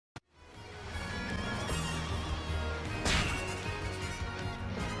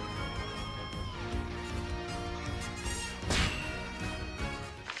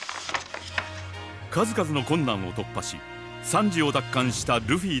数々の困難を突破し惨事を奪還した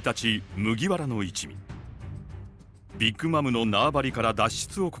ルフィたち麦わらの一味。ビッグマムの縄張りから脱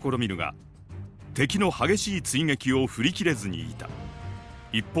出を試みるが敵の激しい追撃を振り切れずにいた。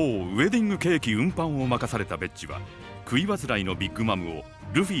一方ウェディングケーキ運搬を任されたベッジは食い煩いのビッグマムを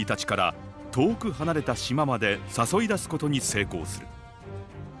ルフィたちから遠く離れた島まで誘い出すことに成功する。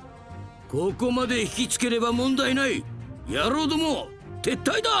ここまで引きつければ問題ない。野郎ども撤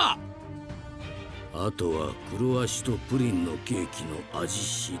退だ。あとは黒足とプリンのケーキの味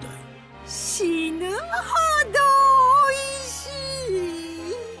次第。死ぬほどおいしい。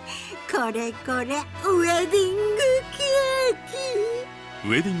これこれウェディングケーキ。ウ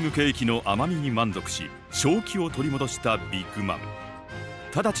ェディングケーキの甘みに満足し正気を取り戻したビッグマム。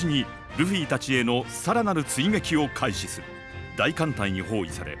直ちにルフィたちへのさらなる追撃を開始する。大艦隊に包囲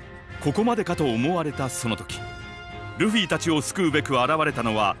されここまでかと思われたその時、ルフィたちを救うべく現れた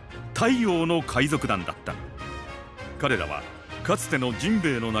のは太陽の海賊団だった。彼らはかつてのジン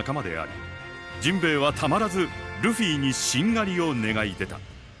ベエの仲間であり、ジンベエはたまらずルフィにしんがりを願い出た。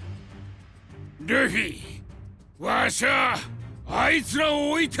ルフィ、わしゃあいつら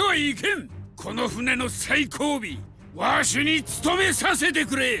を置いてはいけん。この船の最後尾わしに務めさせて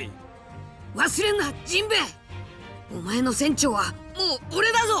くれ。忘れんなジンベエ。お前の船長はもう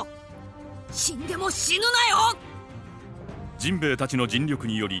俺だぞ。死んでも死ぬなよ。ジンベエたちの尽力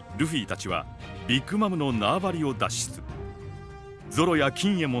によりルフィたちはビッグマムの縄張りを脱出。ゾロや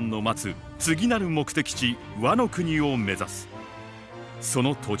金右衛門の待つ次なる目的地ワノ国を目指す。そ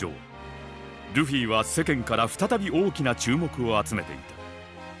の途上ルフィは世間から再び大きな注目を集めてい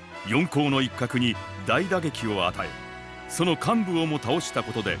た。四皇の一角に大打撃を与え、その幹部をも倒した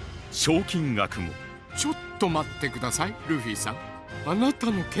ことで賞金額も。ちょっと待ってくださいルフィさん。あなた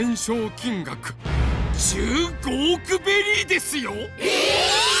の懸賞金額15億ベリーですよ。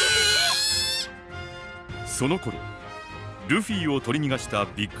その頃ルフィを取り逃がした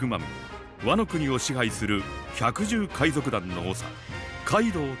ビッグマム、ワノ国を支配する百獣海賊団の長カ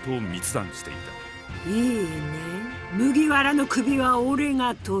イドウと密談していた。いいね、麦わらの首は俺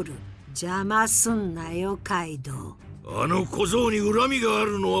が取る。邪魔すんなよカイドウ。あの小僧に恨みがあ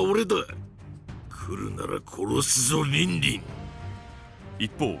るのは俺だ。来るなら殺すぞリンリン。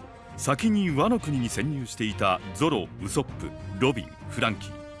一方先にワノ国に潜入していたゾロ、ウソップ、ロビン、フランキ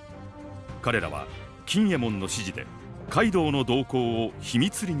ー。彼らは金右衛門の指示でカイドウの動向を秘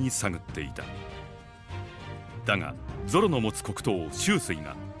密裏に探っていた。だがゾロの持つ黒刀秋水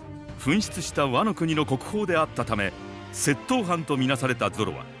が紛失したワノ国の国宝であったため窃盗犯とみなされたゾ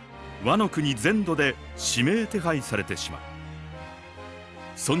ロはワノ国全土で指名手配されてしまう。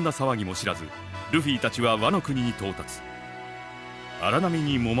そんな騒ぎも知らずルフィたちはワノ国に到達。荒波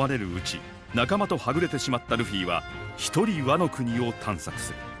に揉まれるうち仲間とはぐれてしまったルフィは一人ワノ国を探索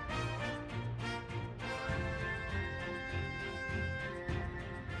する。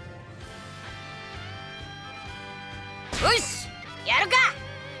よしやるか。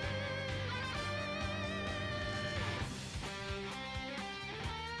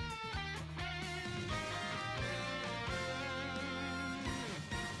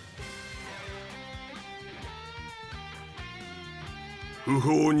不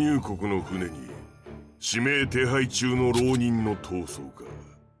法入国の船に指名手配中の浪人の逃走か。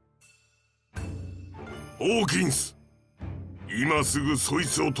ホーキンス、今すぐそい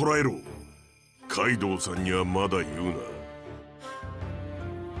つを捕らえろ。カイドウさんにはまだ言うな。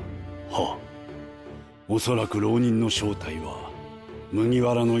はあ、おそらく浪人の正体は麦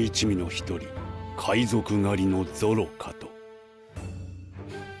わらの一味の一人海賊狩りのゾロかと。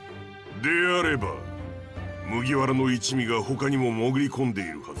であれば麦わらの一味が他にも潜り込んでい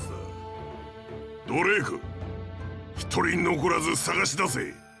るはずだ。ドレーク、一人残らず探し出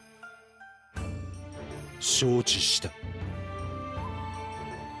せ。承知した。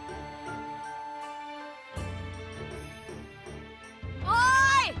おー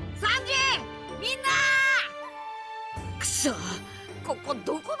いサンジ、みんなくそ、ここ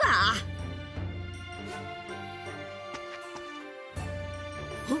どこだ。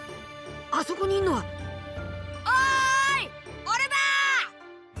あそこにいんのは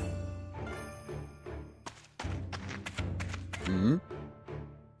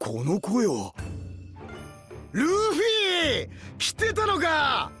この声はルフィ、来てたの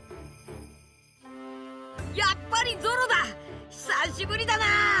か。やっぱりゾロだ。久しぶりだな。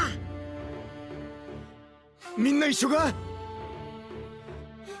みんな一緒か。あ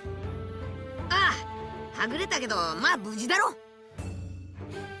あ、はぐれたけどまあ無事だろ。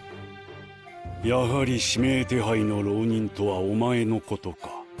やはり指名手配の浪人とはお前のことか。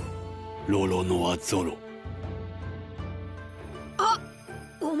ロロノアゾロ。あ、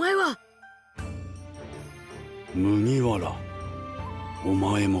お前は。麦わら、お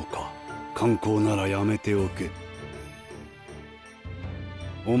前もか。観光ならやめておけ。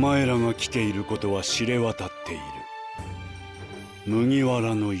お前らが来ていることは知れ渡っている。麦わ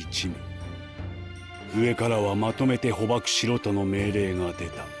らの一味、上からはまとめて捕獲しろとの命令が出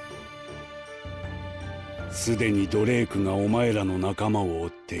た。すでにドレークがお前らの仲間を追っ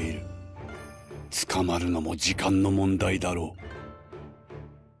ている。捕まるのも時間の問題だろ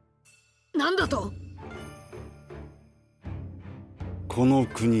う。なんだと？この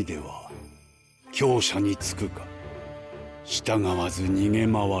国では強者につくか従わず逃げ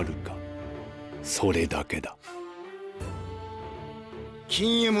回るか、それだけだ。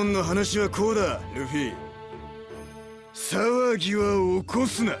金右衛門の話はこうだ、ルフィ。騒ぎは起こ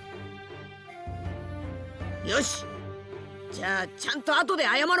すな。よし、じゃあちゃんと後で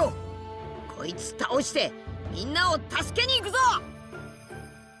謝ろう。こいつ倒してみんなを助けに行くぞ。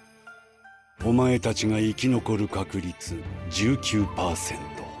お前たちが生き残る確率 19%。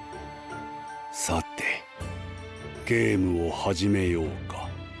 さてゲームを始めようか。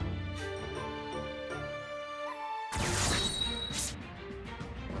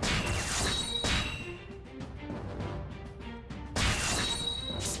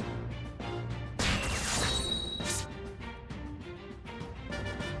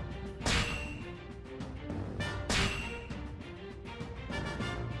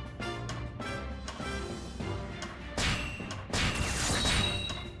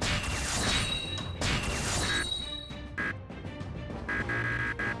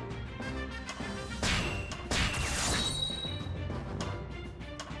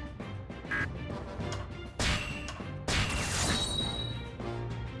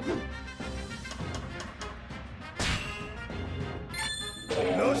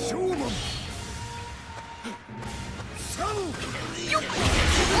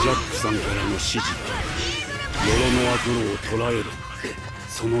ジャックさんからの指示だ。ヨロノアゾロを捕らえろ。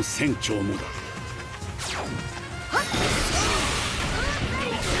その船長もだ。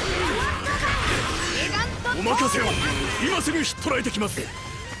お任せを。今すぐ引っ捕らえてきます。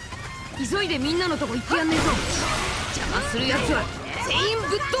急いでみんなのとこ行ってやんねえぞ。邪魔するやつは全員ぶっ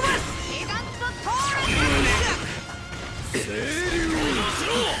飛ばす。清流をし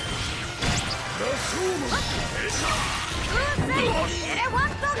ろ。エレファン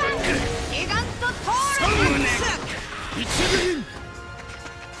トガンギガントトーレンス。一軍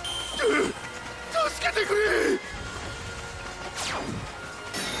助けてくれ。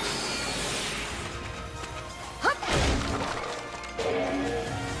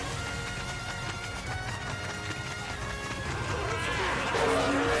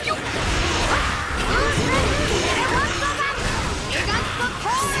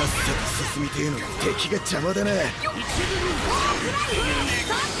さっさと進みてえのに敵が邪魔だな。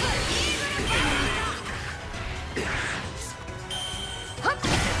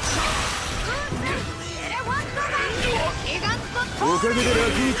おかげで楽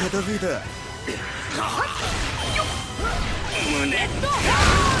に片付いた。胸と360。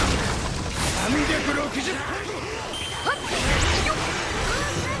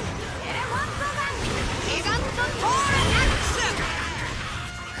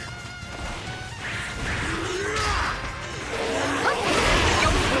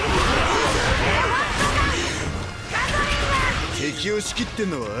敵を仕切って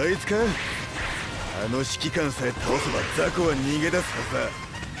んのはあいつか。あの指揮官さえ倒せば雑魚は逃げ出すは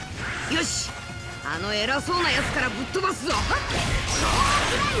ずだ。よし、あの偉そうなやつからぶっ飛ばすぞ。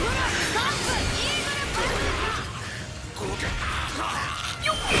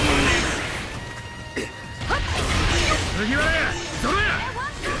麦わらやゾロや、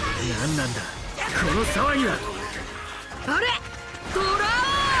何なんだこの騒ぎは。あれ、ドラー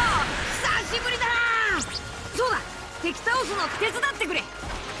久しぶりだな。そうだ、敵倒すの手伝ってくれ。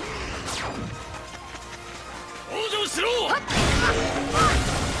往生しろ。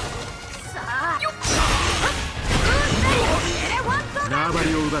縄張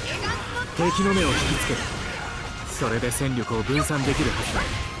りを奪って敵の目を引きつける。それで戦力を分散できるはずだ。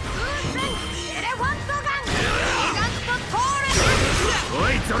お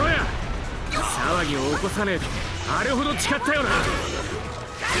いゾロや、騒ぎを起こさねえとあれほど誓ったよな。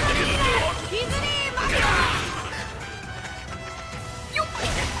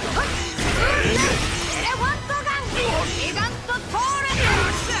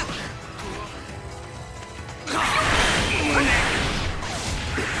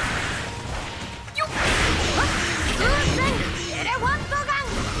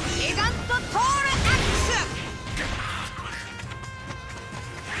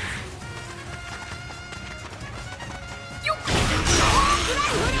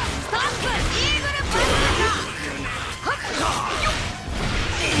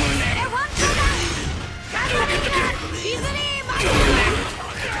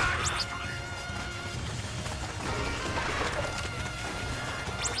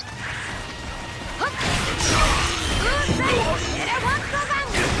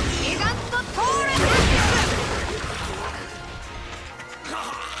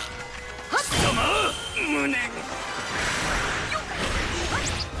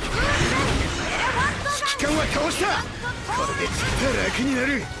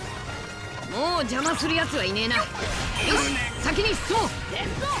もう邪魔するやつはいねえな。よし、先に進もう。レ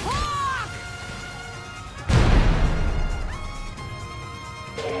ッドホ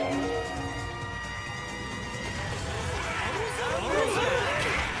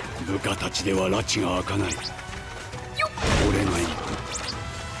部下たちでは拉致が開かない。俺が行く。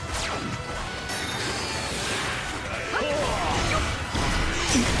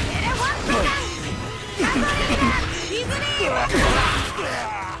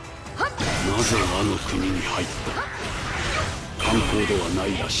なぜあの国に入った？観光ではな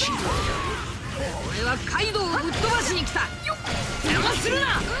いらしい。俺はカイドウをぶっ飛ばしに来た。邪魔する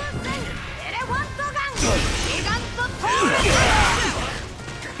な。エレファントガン、ギガントトー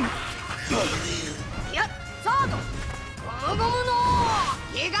ル。やっ、ソード、ゴムゴムの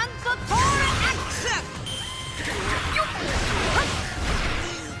ギガントトールアックス。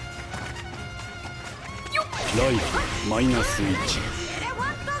ライフマイナス1。エレフ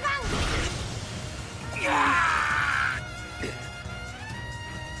ァントガン。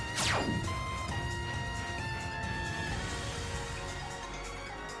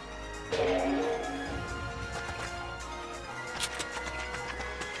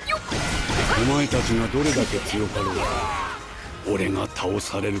お前たちがどれだけ強かろうが俺が倒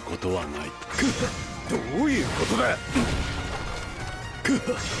されることはない。どういうことだ。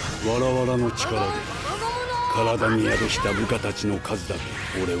わらわらの力で体に宿した部下たちの数だけ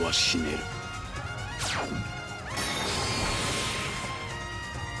俺は死ねる。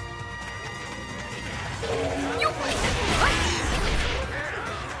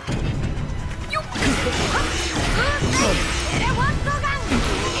エレファントガン、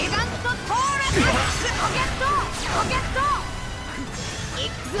ギガントトールアックス。ロケット、ロケット。行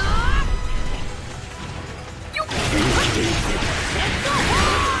くぞー。本気で行く。レッドホ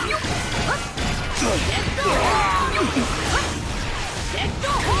ー。レッドホー。レッド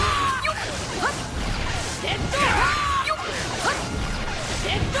ホー。レッドホー。レッ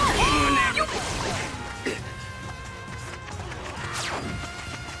ドホー。エ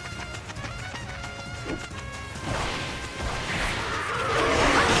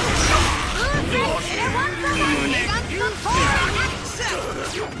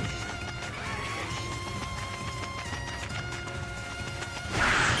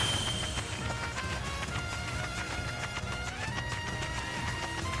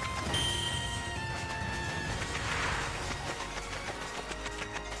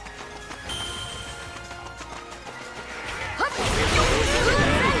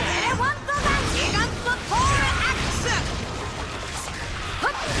レファントガン、ギガントトールアックス。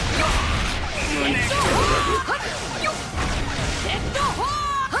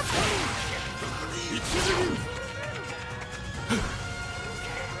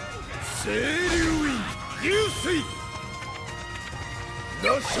清流院流水羅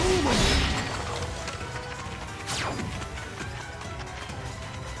生門。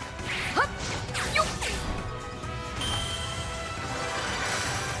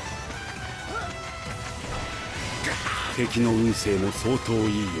敵の運勢も相当い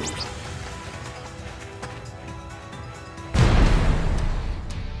いようだ。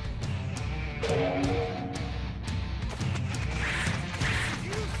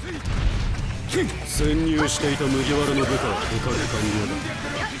潜入していた麦わらの部下は捕獲完了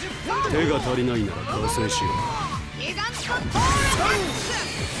だ。手が足りないなら加勢しよう。ギガントトールアックス。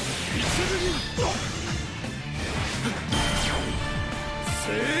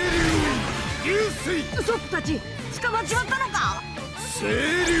清流院流水。ウソップたち捕まっちまったのか。清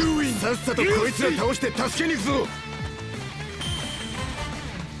流院さっさとこいつら倒して助けに行くぞ。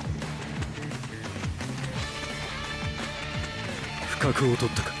不覚を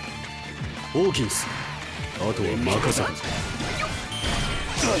取ったかオーキンス。あとは任せるぞ。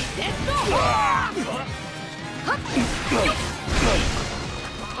レッドホー。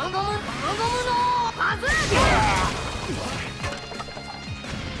ゴムゴムのバズー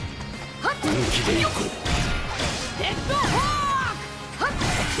カ。本気で行こう。レッドホー。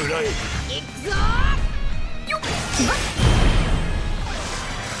フライ。行くぞー。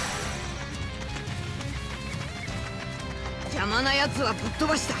邪魔なやつはぶっ飛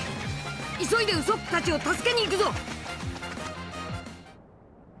ばした。急いでウソップたちを助けに行くぞ。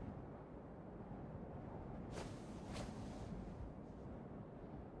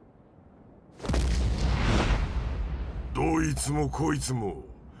どいつもこいつも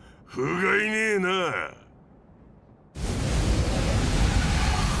不甲斐ねえな。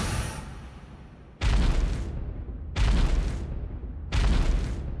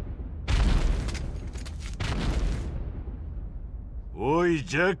おい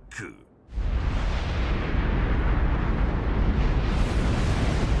ジャック、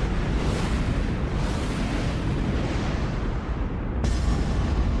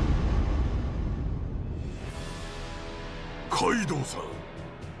カイドウさん、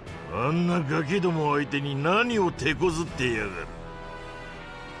あんなガキども相手に何を手こずってやがる。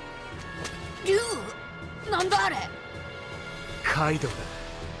竜？なんだあれ？カイドウだ。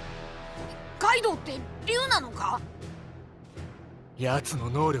カイドウって竜なのか？奴の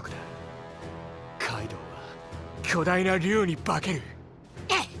能力だ。カイドウは巨大な竜に化ける。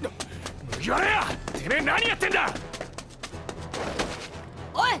麦わらや、てめえ何やってんだ。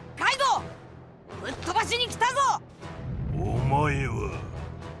おいカイドウ、ぶっ飛ばしに来たぞ。お前は？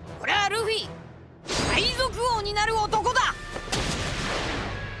俺はルフィ、海賊王になる男だ。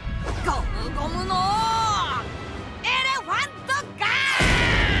ゴムゴムのエレファントガ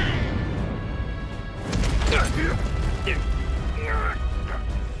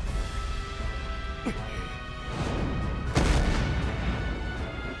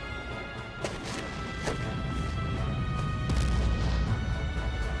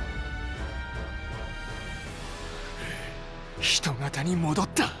人型に戻っ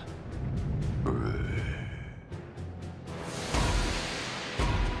た。ゴ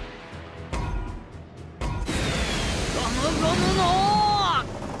ムの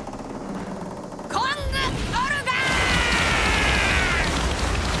コングオルガ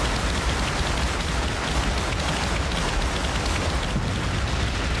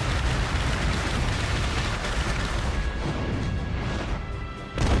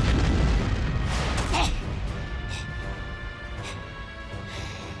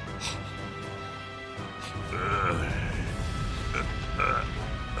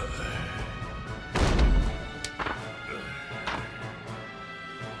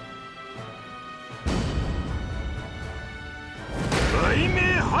雷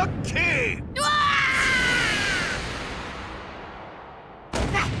鳴発見。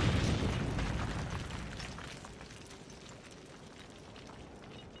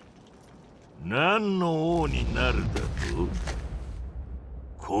何の王になるだと？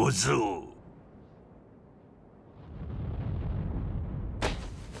小僧。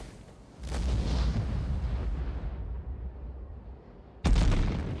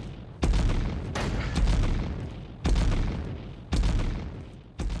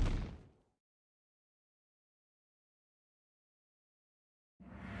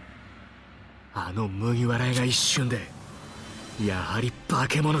あの麦わら屋が一瞬で、やはり化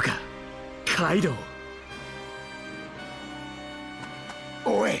け物か。カイドウ。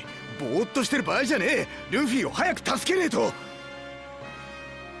おい、ぼーっとしてる場合じゃねえ。ルフィを早く助けねえと。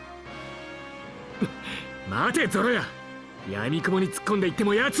待てゾロや、闇雲に突っ込んでいって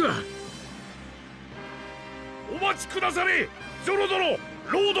も奴は。お待ちくだされ、ゾロ殿、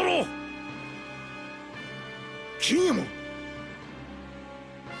ロー殿。金右衛門。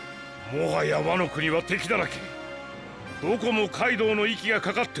もはやワノ国は敵だらけ。どこもカイドウの息が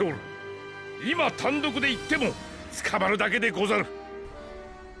かかっておる。今単独で行っても捕まるだけでござる。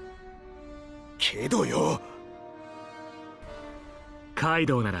けどよ、カイ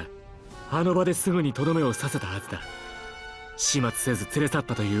ドウならあの場ですぐにとどめを刺せたはずだ。始末せず連れ去っ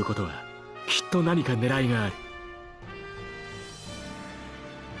たということはきっと何か狙いがある。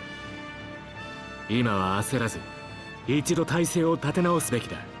今は焦らず一度体勢を立て直すべき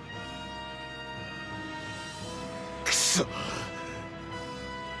だ。くそ。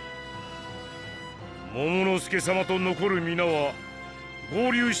桃之助様と残る皆は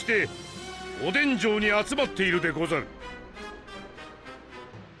合流してお殿城に集まっているでござる。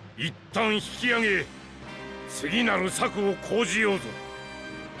一旦引き上げ、次なる策を講じようぞ。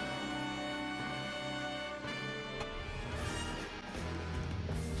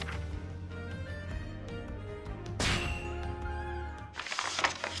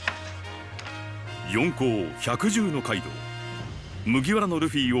四皇百獣のカイドウ、麦わらのル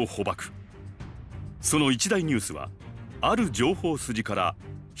フィを捕獲。その一大ニュースはある情報筋から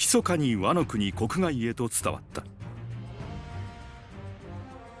密かにワノ国国外へと伝わった。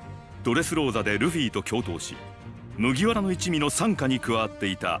ドレスローザでルフィと共闘し麦わらの一味の傘下に加わって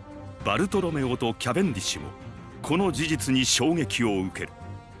いたバルトロメオとキャベンディッシュもこの事実に衝撃を受ける。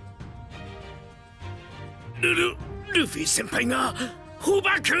ルフィ先輩が捕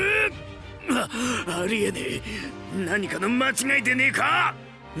獲。ありえねえ。何かの間違いでねえか。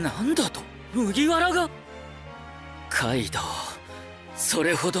なんだと、麦わらが。カイドウ、そ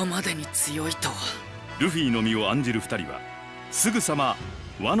れほどまでに強いとは。ルフィの身を案じる二人はすぐさま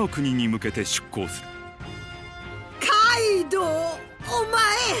ワノ国に向けて出航する。カイドウ、お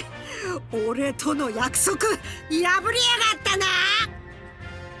前俺との約束破りやがったな。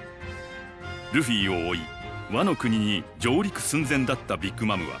ルフィを追いワノ国に上陸寸前だったビッグ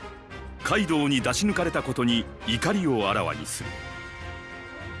マムはカイドウに出し抜かれたことに怒りをあらわにする。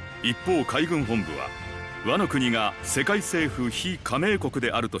一方海軍本部はワノ国が世界政府非加盟国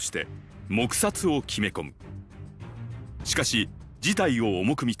であるとして黙殺を決め込む。しかし事態を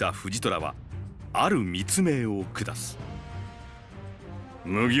重く見た藤虎はある密命を下す。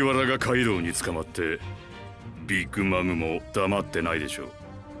麦わらがカイドウに捕まってビッグマムも黙ってないでしょう。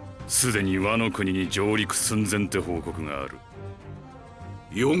すでにワノ国に上陸寸前って報告がある。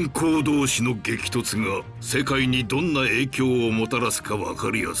四皇同士の激突が世界にどんな影響をもたらすか分か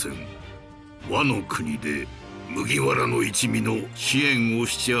りやせん。ワノ国で麦わらの一味の支援を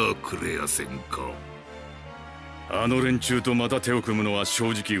しちゃくれやせんか。あの連中とまた手を組むのは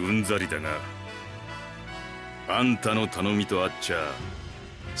正直うんざりだが、あんたの頼みとあっちゃ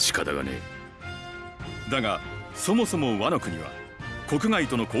仕方がねえ。だがそもそもワノ国は国外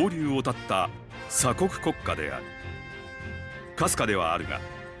との交流を絶った鎖国国家である。かすかではあるが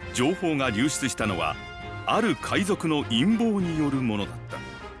情報が流出したのはある海賊の陰謀によるものだった。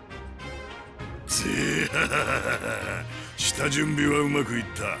下準備はうまくいっ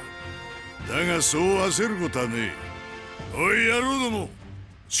た。だがそう焦ることはねえ。おい野郎ども、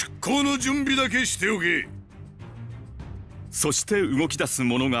出航の準備だけしておけ。そして動き出す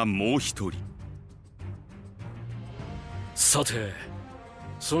者がもう一人。さて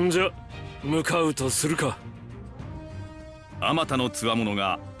そんじゃ向かうとするか。あまたのつわもの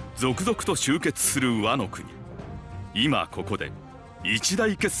が続々と集結するワノ国。今ここで一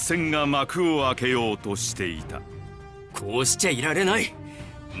大決戦が幕を開けようとしていた。こうしちゃいられない。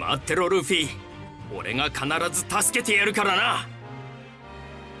待ってろルフィ、俺が必ず助けてやるからな。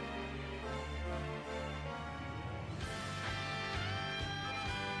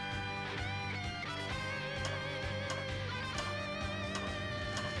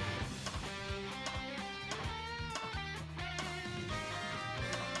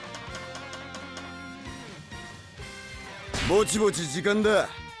ぼちぼち時間だ。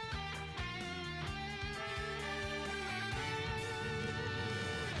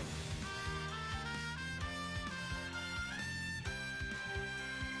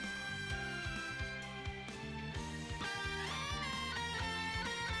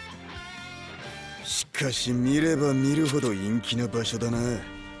しかし見れば見るほど陰気な場所だな。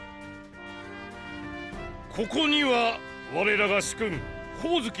ここには我らが主君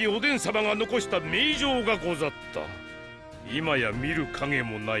光月おでん様が残した名状がござった。今や見る影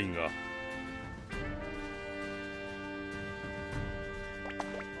もないが。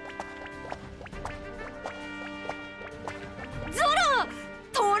ゾロ、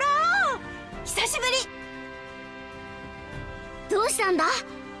トラ久しぶり。どうしたんだ、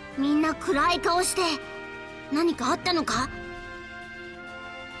みんな暗い顔して。何かあったのか。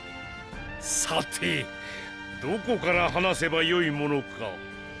さてどこから話せばよいものか。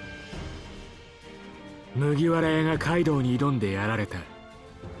麦わら屋がカイドウに挑んでやられた。ルフ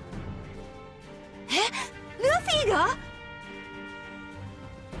ィが？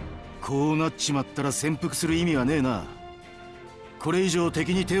こうなっちまったら潜伏する意味はねえな。これ以上敵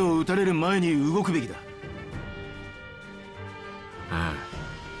に手を打たれる前に動くべきだ。あ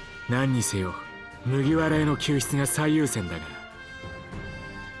あ、何にせよ麦わら屋の救出が最優先だが。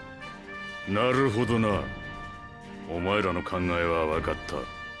なるほどな。お前らの考えは分かった。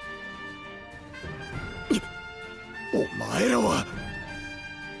お前らは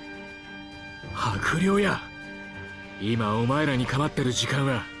白陵や。今お前らに構ってる時間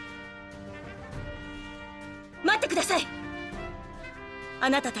は。待ってください。あ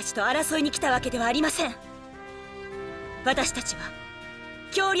なたたちと争いに来たわけではありません。私たちは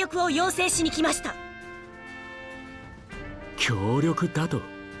協力を要請しに来ました。協力だと？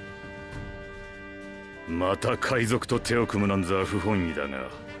また海賊と手を組むなんざ不本意だが、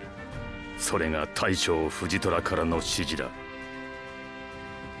それが大将藤虎からの指示だ。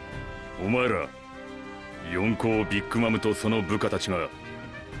お前ら四皇ビッグマムとその部下たちが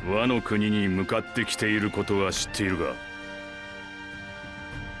ワノ国に向かってきていることは知っているが。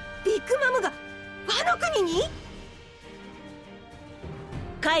ビッグマムがワノ国に？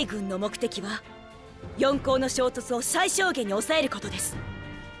海軍の目的は四皇の衝突を最小限に抑えることです。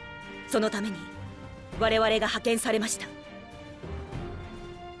そのために我々が派遣されました。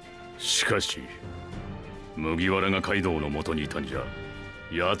しかし麦わらがカイドウの元にいたんじゃ、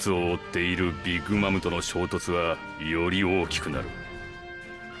奴を追っているビッグマムとの衝突はより大きくなる。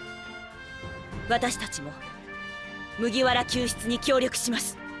私たちも麦わら救出に協力しま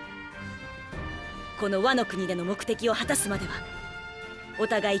す。このワノ国での目的を果たすまではお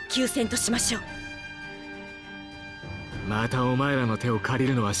互い休戦としましょう。またお前らの手を借り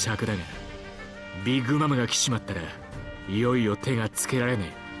るのは尺だが、ビッグマムが来ちまったらいよいよ手がつけられ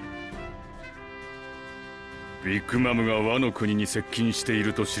ねビッグマムがワノ国に接近してい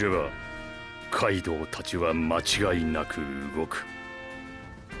ると知ればカイドウたちは間違いなく動く。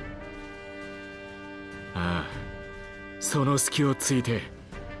ああ、その隙をついて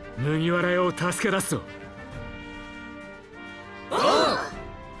麦わら屋を助け出すぞ。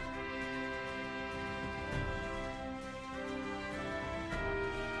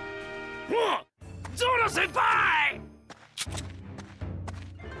ゾロ先輩！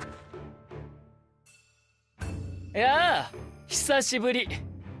やあ、久しぶり。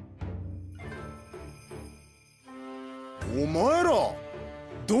お前ら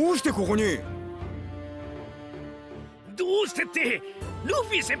どうしてここに？どうしてってルフ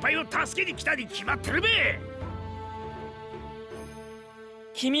ィ先輩を助けに来たに決まってるべ。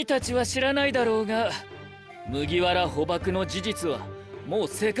君たちは知らないだろうが、麦わら捕獲の事実はもう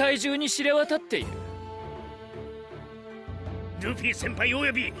世界中に知れ渡っている。ルフィ先輩お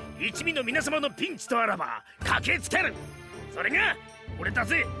よび一味の皆様のピンチとあらば駆けつける。それが俺だ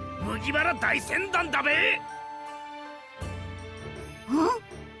ぜ、麦わら大船団だべ。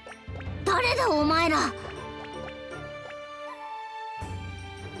誰だお前ら。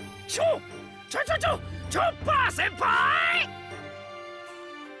チョッパー先輩。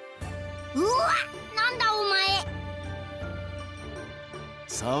うわ、なんだお前。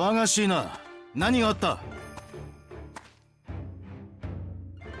騒がしいな。何があった？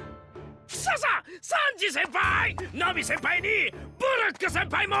サンジ先輩、ナミ先輩にブルック先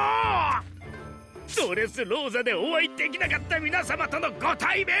輩も。ドレスローザでお会いできなかった皆様とのご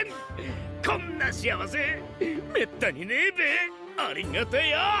対面、こんな幸せめったにねえべ。ありがと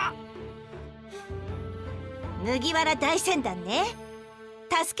よ。麦わら大船団ね。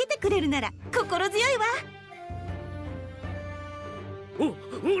助けてくれるなら心強いわ。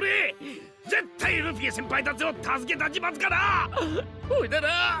俺絶対ルフィ先輩たちを助けたちますから。おいだ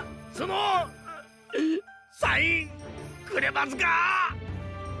な、そのサインくれますか？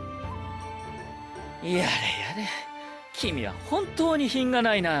やれやれ、君は本当に品が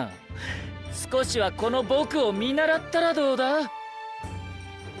ないな。少しはこの僕を見習ったらどうだ？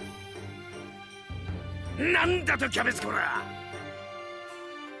なんだとキャベツコラ。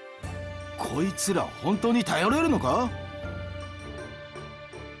こいつら本当に頼れるのか？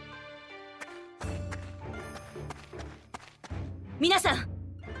皆さん、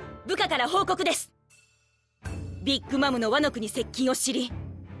部下から報告です。ビッグマムのワノ国接近を知り、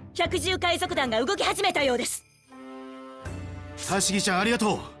百獣海賊団が動き始めたようです。タシギちゃんありが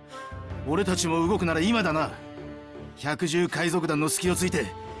とう。俺たちも動くなら今だな。百獣海賊団の隙をついて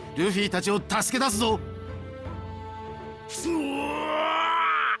ルフィたちを助け出すぞ。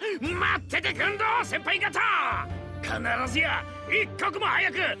待っててくんぞ先輩方。必ずや一刻も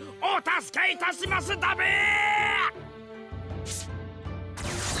早くお助けいたしますだべ。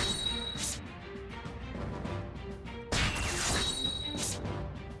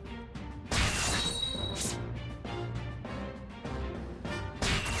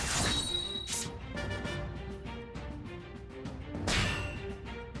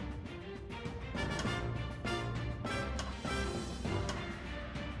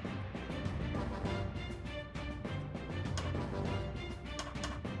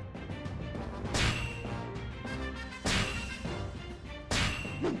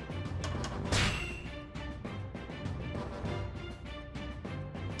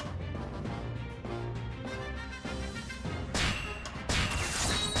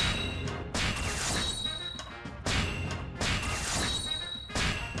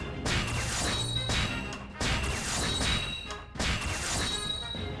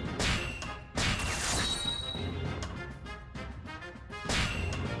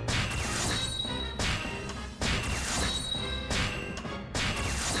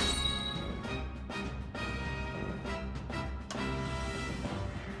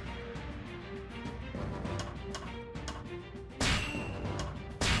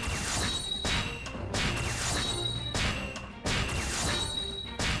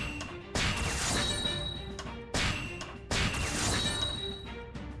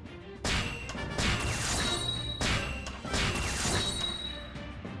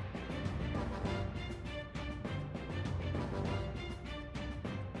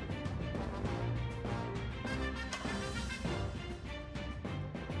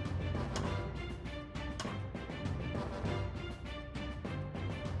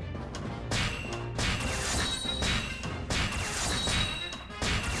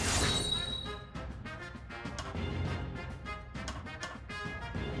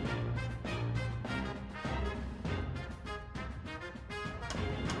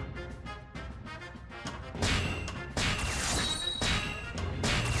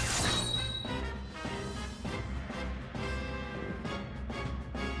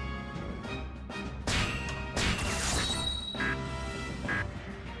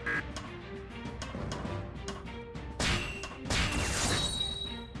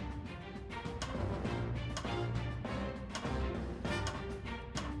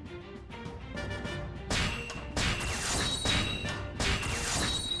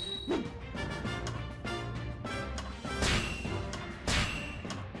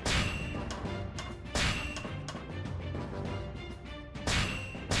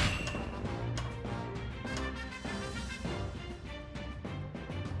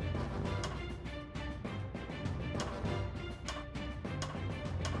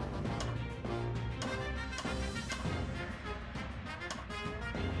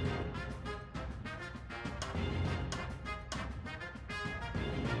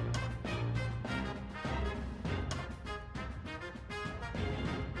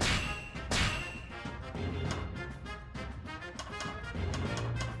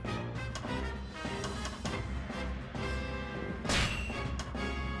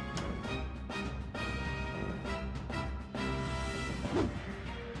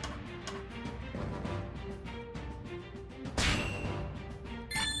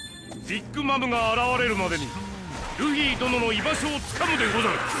ビッグマムが現れるまでにルフィ殿の居場所をつかむでござ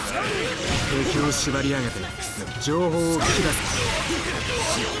る。敵を縛り上げて情報を聞き出す。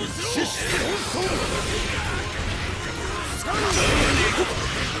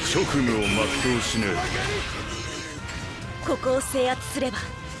職務を全うしねここを制圧すれば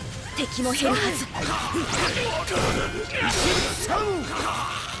敵も減るはず。後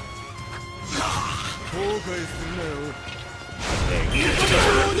悔するなよ。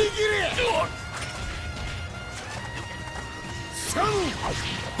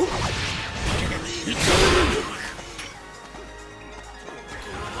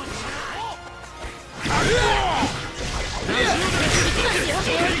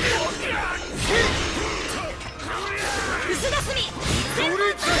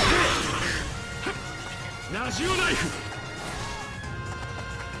ラジオナイフ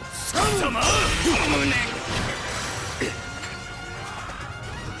様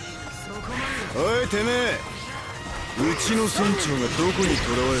おいてめえ、うちの船長がどこに囚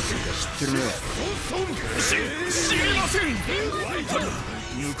われてるか知ってるな。知りません。ただ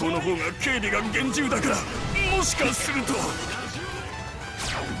向こうの方が警備が厳重だから、もしかすると。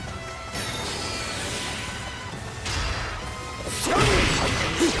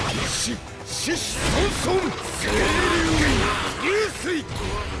シシソンソン清流流水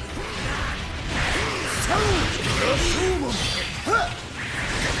サンラショーマンはっ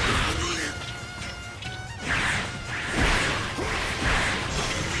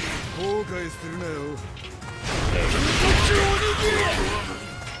後悔するなよ。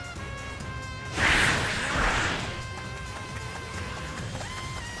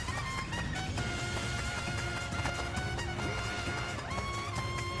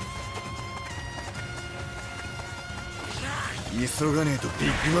急がねえとビッ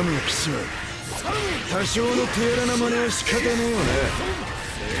グマムが来ちまう。多少の手荒な真似は仕方ねえよな。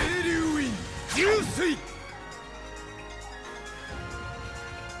清流院流水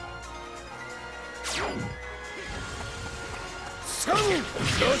サンラ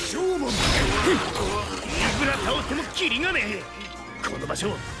ショーマン。いくら倒してもキリがねえ。この場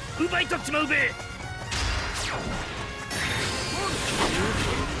所を奪い取っちまうべ。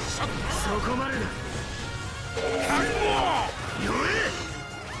そこまでだ。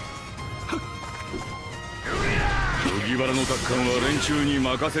麦わらの奪還は連中に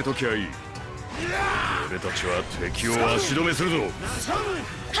任せときゃいい。俺たちは敵を足止めするぞ。はい、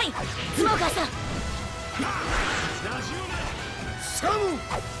スモーカーさん。サム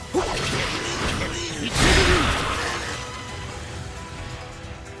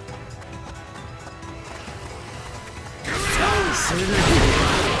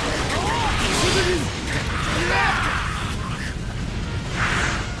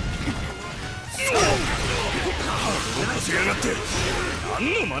しやがって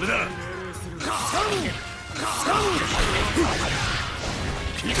何の真似だ。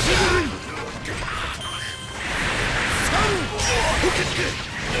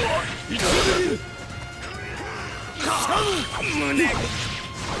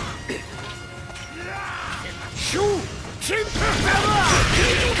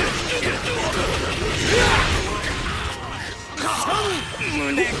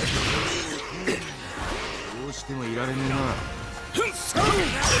どうしてもいられねえな。何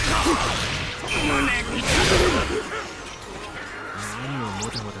をも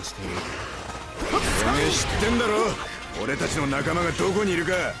たもたしている。おめえ知ってんだろ、俺たちの仲間がどこにいる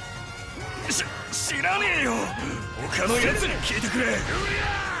か。知らねえよ。他のやつに聞いてくれ。後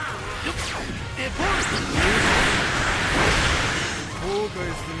悔す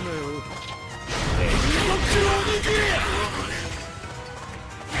るなよ。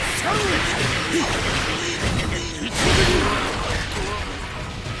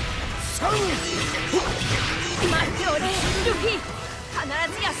待っておれ、ルフィ。必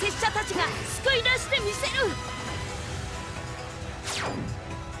ずや拙者たちが救い出してみせる。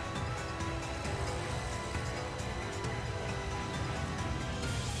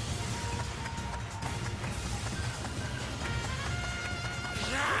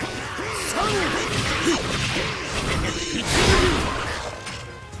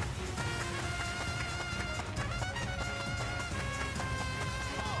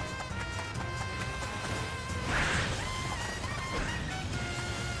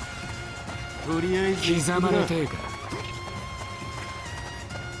とりあえず刻まれてえか。こ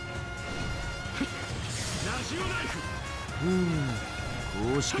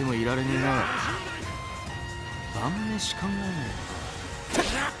うしてもいられねえな。晩飯考えね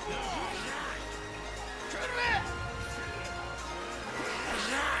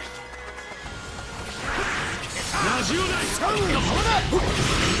ラジオナイ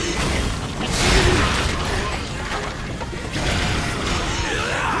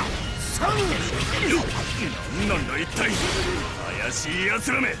なんだ一体、怪しい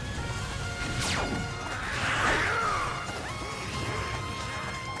奴らめ。後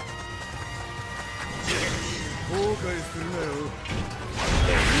悔するなよ。こ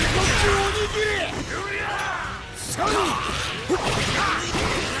っちを握れ。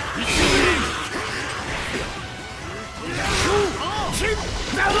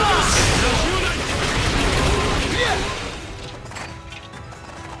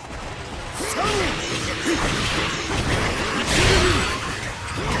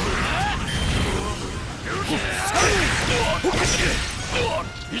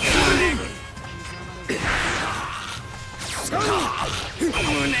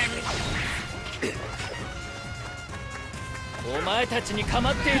お前たちに構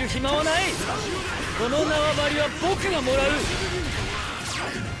っている暇はない。この縄張りは僕がもらう。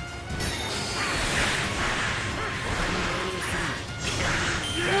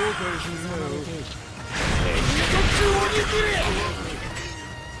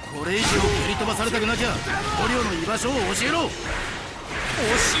これ以上蹴り飛ばされたくなきゃ捕虜の居場所を教えろ。教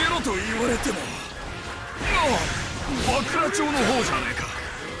えろと言われても、バクラ町の方じゃねえか。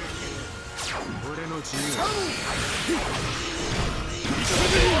俺の自由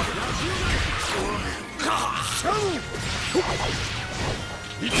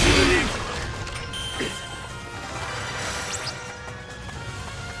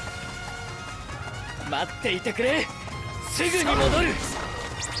待っていてくれ。すぐに戻る。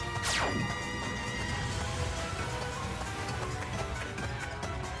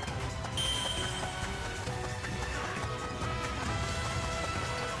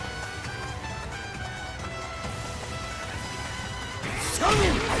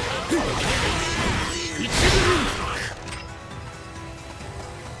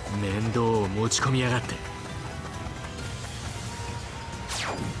面倒を持ち込みやがって。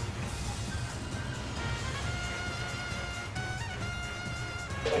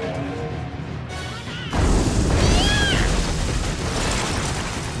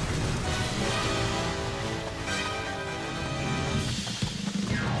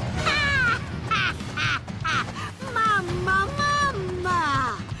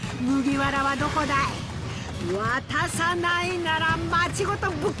麦わらはどこだい。渡さないなら町ごと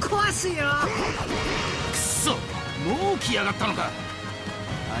ぶっ壊すよ。くそ、もう来やがったのか。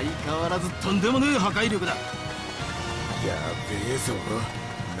相変わらずとんでもねえ破壊力だ。やべえぞ、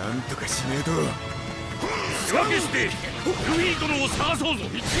なんとかしねえと。仕分けしてルフィ殿を探そうぞ。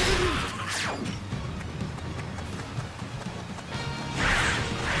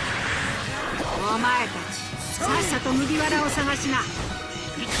お前たちさっさと麦わらを探しな。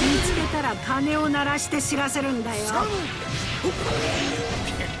見つけたら鐘を鳴らして知らせるんだよ。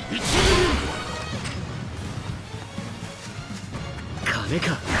金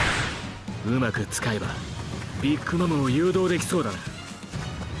か。うまく使えばビッグマムを誘導できそうだな。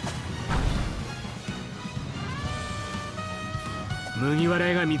麦わら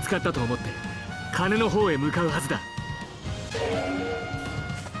屋が見つかったと思って金の方へ向かうはずだ。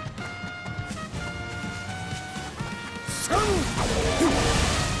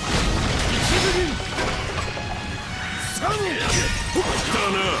来た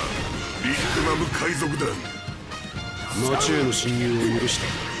な、ビッグマム海賊団。町への侵入を許して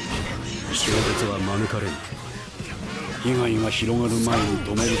衝突は免れん。被害が広がる前に止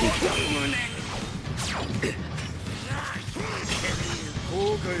めるべきだ。後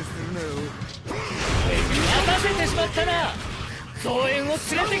悔するなよ。待たせてしまったな。増援を連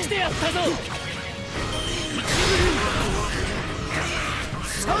れてきてやったぞ。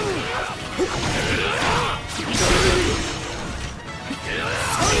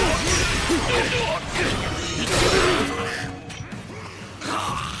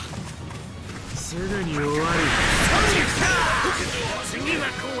すぐに終わる。次は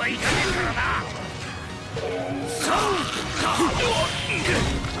こうはいかねえからな。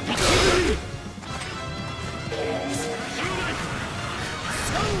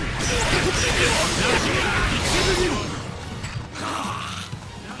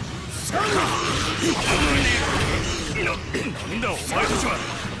なんだお前たちは。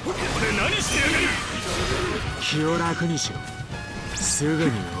ここで何してやがる。気を楽にしろ。すぐ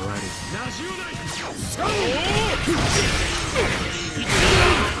に終わる。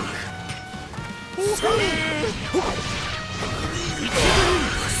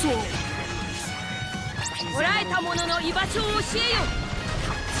捕らえた者の居場所を教えよ。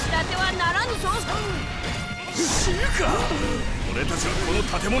仕立てはならぬぞ。死ぬか。俺たちはこの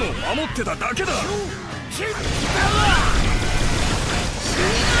建物を守ってただけだ。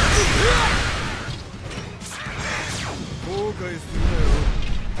後悔するなよ。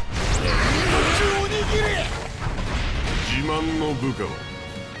自慢の部下は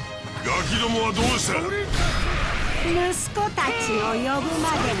ガキどもはどうした？息子たちを呼ぶま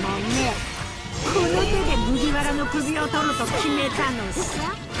でもね、この手で麦わらの首を取ると決めたのさ。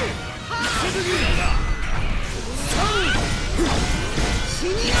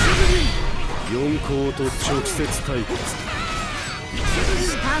四皇と直接対決。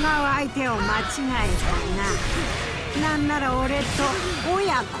従う相手を間違えたな。なんなら俺と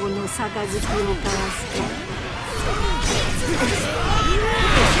親子の杯を交わすと。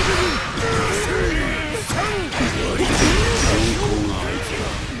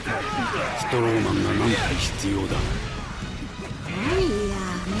ストローマンが何体必要だ。いや、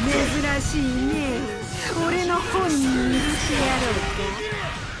珍しいね。俺の本に入れてやろうか。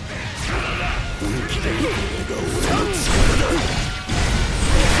本気でこれが俺の力だ。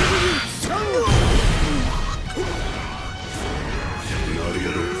なるほ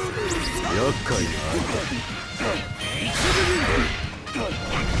ど、厄介な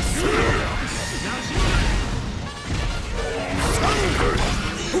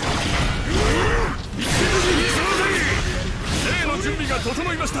例の準備が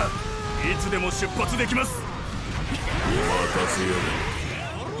整いました。いつでも出発できます。任せやれ。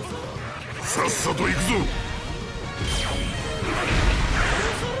さっさと行くぞ。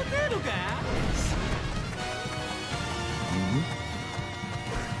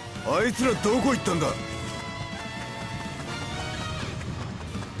あいつらどこ行ったんだ？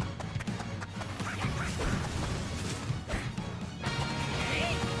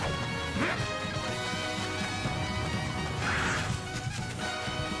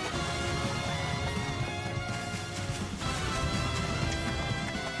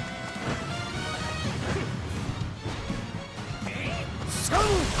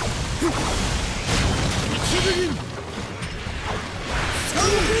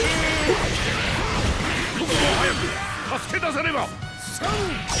助け出さねば。こ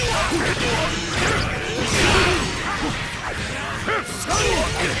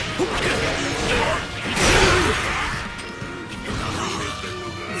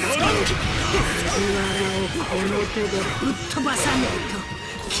の手でぶっ飛ばさねえと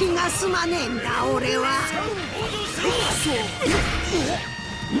気が済まねえんだ俺は。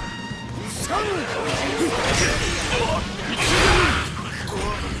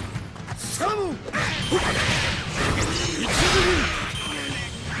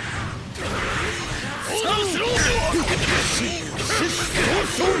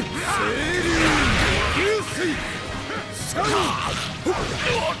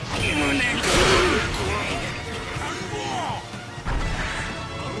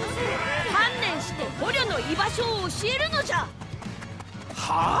観念して捕虜の居場所を教えるのじゃ。は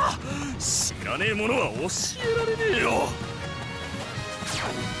あ、知らねえものは教えられねえよ。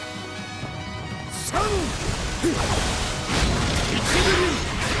こ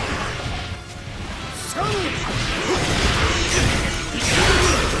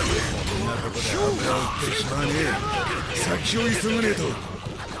んなとこで油を売ってしまわねえ。先を急がねえと。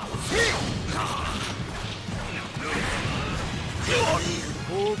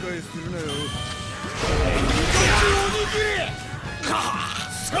後悔するなよ。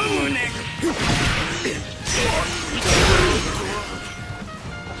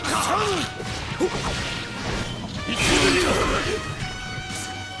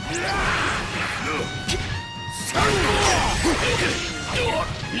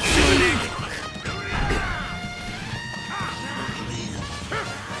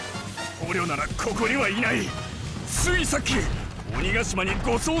捕虜ならここにはいない。ついさっき鬼ヶ島に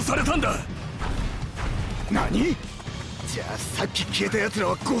護送されたんだ。何？じゃあさっき消えた奴ら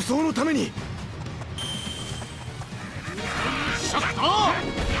は護送のために。シャットこ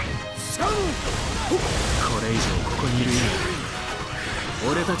れ以上ここにいる意味は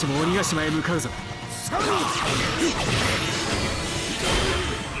俺たちも鬼ヶ島へ向かうぞ。こ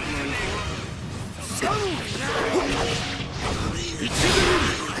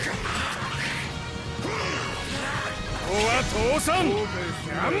こは倒産。や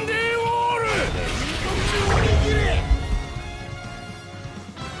んでーオー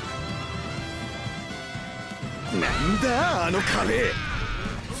ル。なんだあの壁。く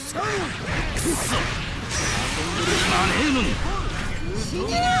そ。遊んでる暇ねえのに。死に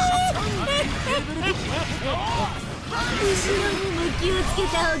な後ろにも気をつけ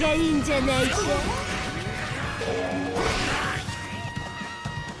た方がいいんじゃないか。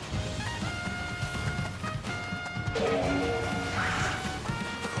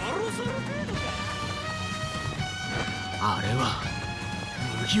あれは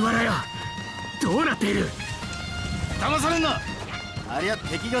麦わらや。どうなっている？騙されんな。ありゃ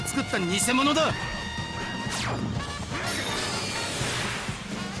敵が作った偽物だ。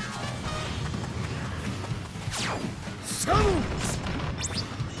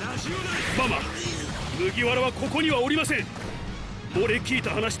ママ、麦わらはここにはおりません。漏れ聞い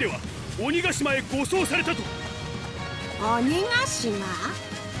た話では鬼ヶ島へ護送されたと。鬼ヶ島？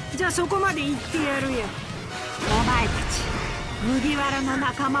じゃあそこまで行ってやるよ。お前たち麦わらの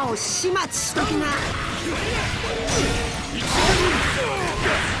仲間を始末しときな。な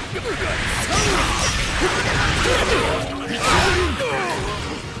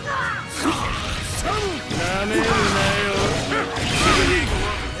めるなよ。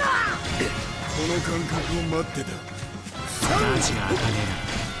この感覚を待ってた。マジが開かねえ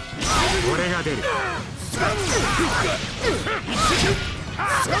な。俺が出る。な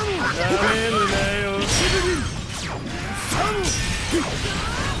めるなよ。自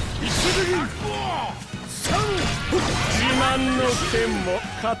慢の剣も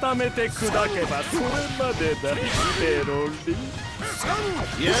固めて砕けばそれまでだ。ペロリ。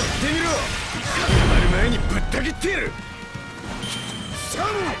やってみろ。始まる前にぶった切ってやる。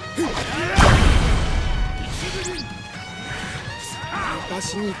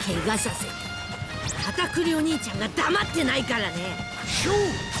私に怪我させて片栗お兄ちゃんが黙ってないからね。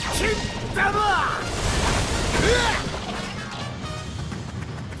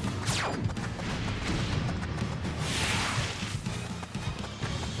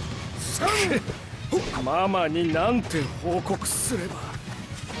ママになんて報告すれば。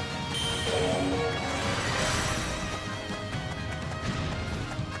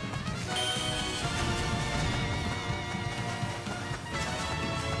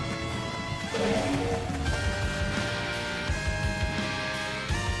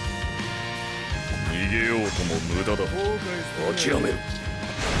逃げようとも無駄だ。諦める。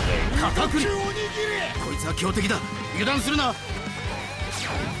片栗。こいつは強敵だ。油断するな。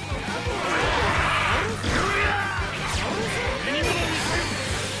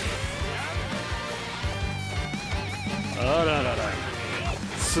あららら、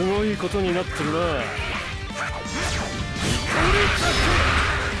すごいことになってるな。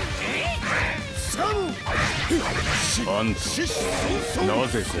あんた、な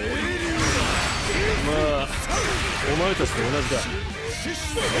ぜここに？まあ、お前たちと同じだ。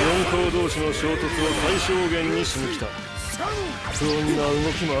四皇同士の衝突を最小限にしに来た。そんな動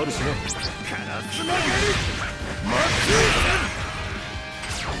きもあるしね。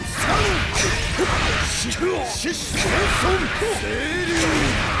麦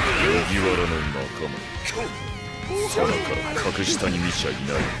わらの仲間。さらから格下に見ちゃいない。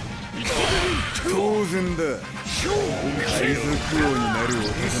当然だ。海賊王になる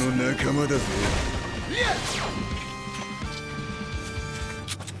男の仲間だぜ。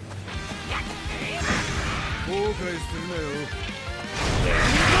後悔するなよ。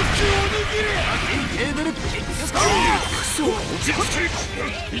ケーブル。クソ。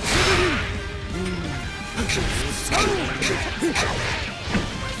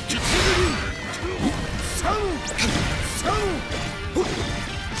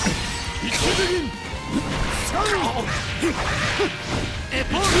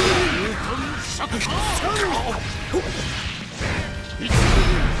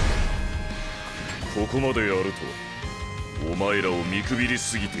ここまでやるとはお前らを見くびり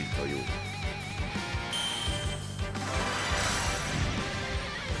すぎていたよう。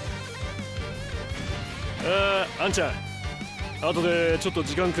あんちゃん、後でちょっと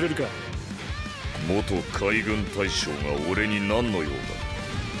時間くれるか。元海軍大将が俺に何の用だ。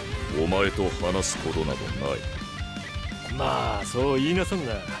お前と話すことなどない。まあそう言いなさん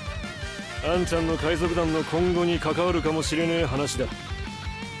な。あんちゃんの海賊団の今後に関わるかもしれねえ話だ。ど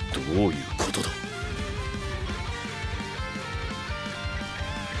ういうことだ。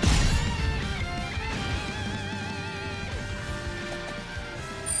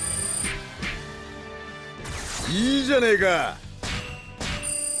いいじゃねえか。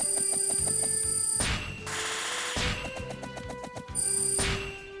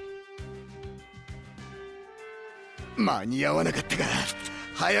間に合わなかったから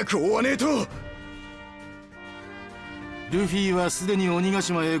早く追わねえと。ルフィはすでに鬼ヶ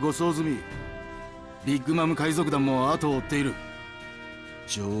島へ護送済み。ビッグマム海賊団も後を追っている。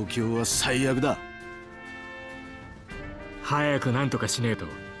状況は最悪だ。早く何とかしねえと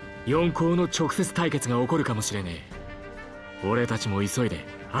四皇の直接対決が起こるかもしれねえ。俺たちも急いで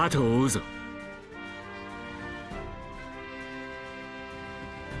後を追うぞ。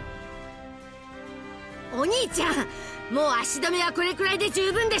お兄ちゃん、もう足止めはこれくらいで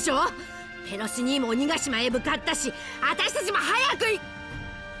十分でしょ。ヘロシニーも鬼ヶ島へ向かったし、私たちも早く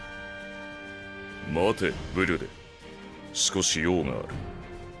待てブリュレ、少し用がある。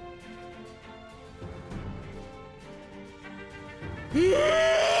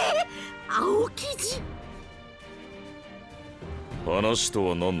青生地。話と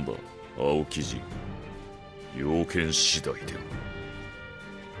は何だ青生地。要件次第では。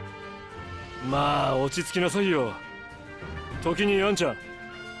まあ落ち着きなさいよ。時にアンちゃん、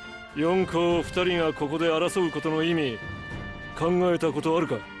四皇二人がここで争うことの意味考えたことある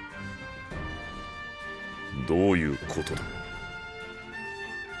か？どういうことだ？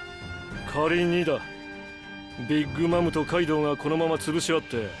仮にだ、ビッグマムとカイドウがこのまま潰し合っ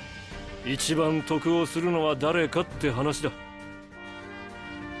て一番得をするのは誰かって話だ。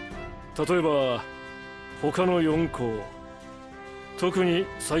例えば他の四皇、特に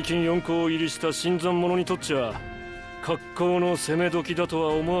最近四皇入りした新参者にとっちゃ格好の攻め時だと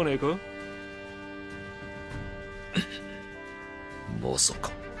は思わねえか？まさ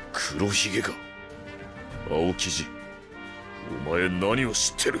か黒ひげか？青生地、お前何を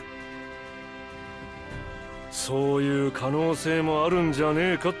知ってる？そういう可能性もあるんじゃ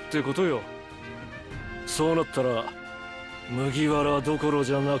ねえかってことよ。そうなったら麦わらどころ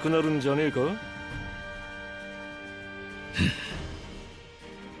じゃなくなるんじゃねえか？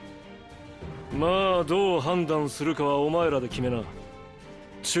まあどう判断するかはお前らで決めな。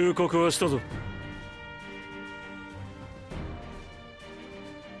忠告はしたぞ。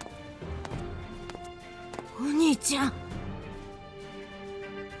お兄ちゃん。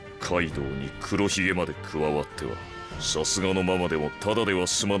カイドウに黒ひげまで加わってはさすがのままでもただでは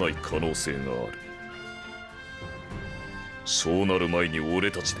済まない可能性がある。そうなる前に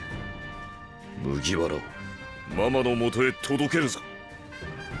俺たちで麦わらをママのもとへ届けるぞ。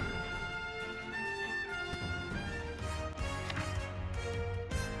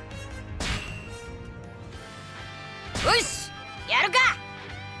よし、やるか。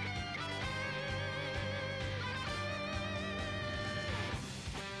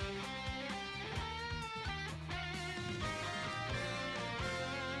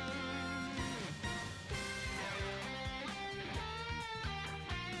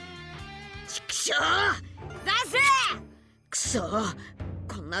ちくしょう、出せ。くそ、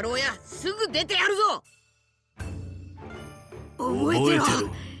こんな牢屋すぐ出てやるぞ。覚えてろ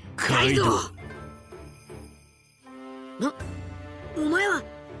カイドウ。お前は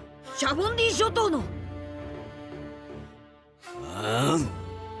シャボンディ諸島の。あん、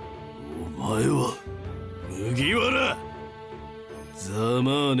お前は麦わら。ざ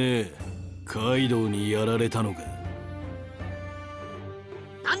まあね、カイドウにやられたのか。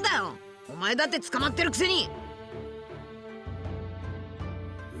なんだよ、お前だって捕まってるくせに。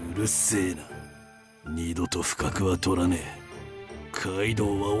うるせえな、二度と深くは取らねえ。カイド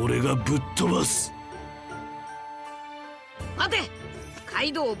ウは俺がぶっ飛ばす。待て、カ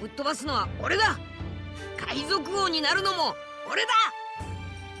イドウをぶっ飛ばすのは俺だ。海賊王になるのも俺だ。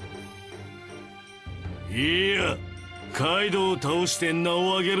いや、カイドウを倒して名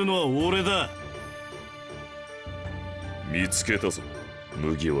を上げるのは俺だ。見つけたぞ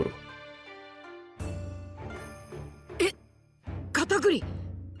麦わら。カタクリ、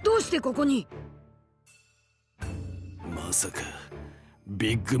どうしてここに？まさか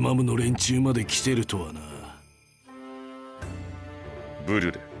ビッグマムの連中まで来てるとはな。ブリ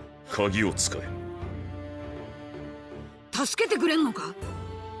ュレ、鍵を使え。助けてくれんのか？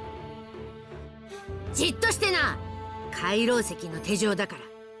じっとしてな。回廊石の手錠だか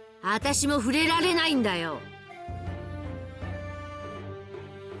ら私も触れられないんだよ。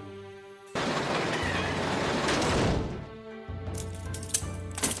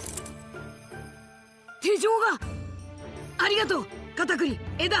手錠が。ありがとうカタクリ、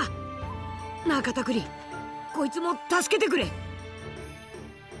枝なあ。カタクリ、こいつも助けてくれ。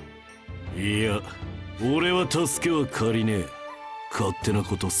いや、俺は助けは借りねえ。勝手な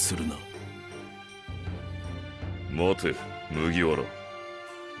ことするな。待て麦わら、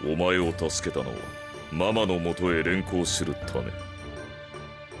お前を助けたのはママのもとへ連行するため。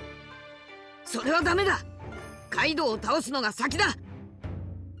それはダメだ。カイドウを倒すのが先だ。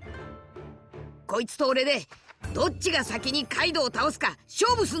こいつと俺でどっちが先にカイドウを倒すか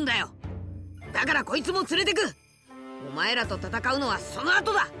勝負すんだよ。だからこいつも連れてく。お前らと戦うのはその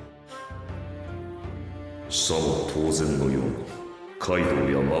後だ。さも当然のようにカイドウ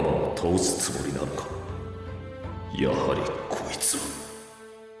やママを倒すつもりなのか。やはりこいつは。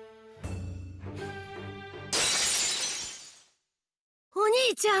お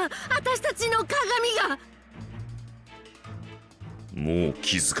兄ちゃん、私たちの鏡が。もう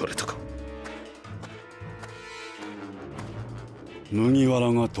気づかれたか。麦わ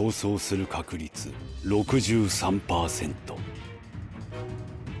らが逃走する確率 63%。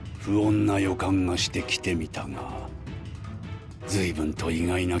 不穏な予感がしてきてみたが、随分と意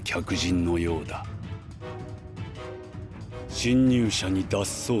外な客人のようだ。侵入者に脱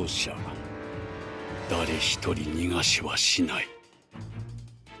走者、誰一人逃がしはしない。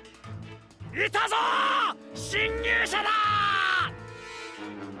いたぞー、侵入者だ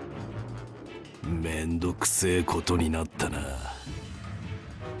ー。めんどくせえことになったな。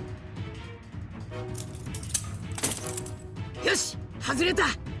よし、外れた。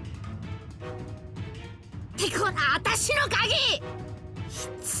てこな、私の鍵。い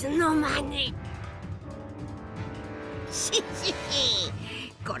つの間に。しひひ、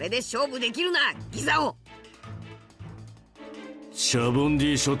これで勝負できるな、ギザオ。シャボンデ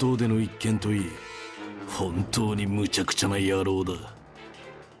ィ諸島での一件といい、本当に無茶苦茶な野郎だ。よ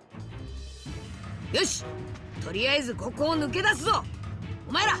し、とりあえずここを抜け出すぞ。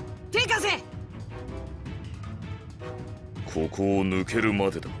お前ら手貸せ。ここを抜ける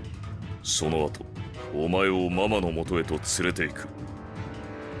までだ。その後お前をママの元へと連れて行く。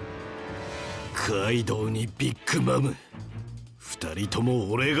カイドウにビッグマム、二人と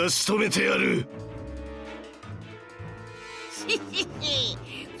も俺が仕留めてやる。ひひひ、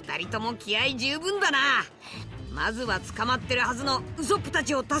二人とも気合十分だな。まずは捕まってるはずのウソップた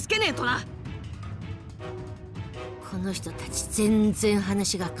ちを助けねえとな。この人たち全然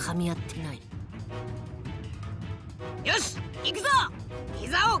話が噛み合ってない。よし、行くぞ。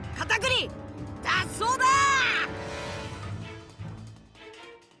膝を片栗、脱走だ。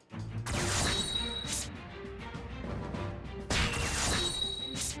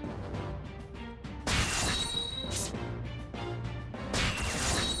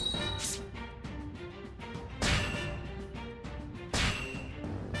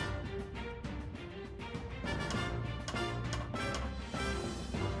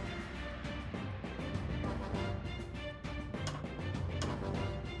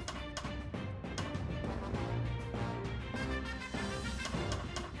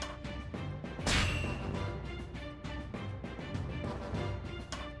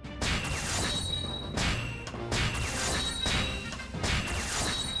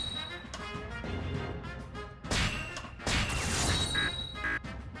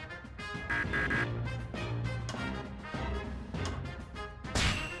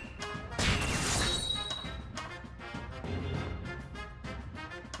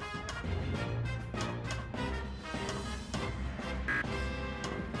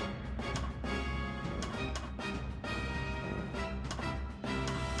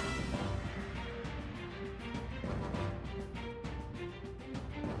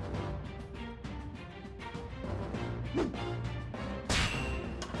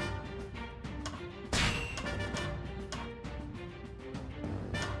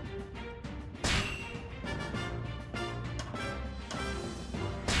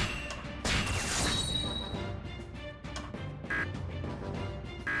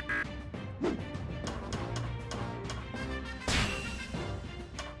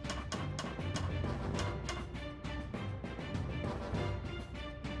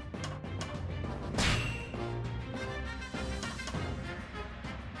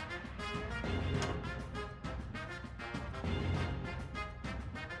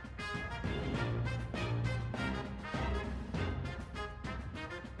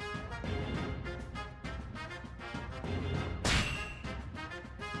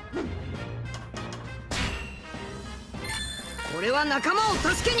俺は仲間を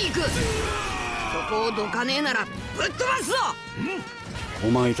助けに行く。そこをどかねえならぶっ飛ばすぞ。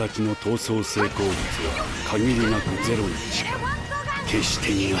お前たちの逃走成功率は限りなくゼロに近い。決して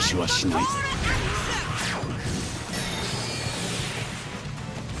逃がしはしない。あ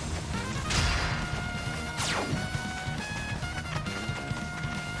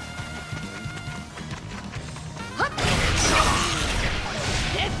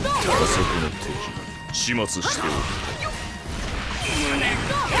そこの敵始末しておく。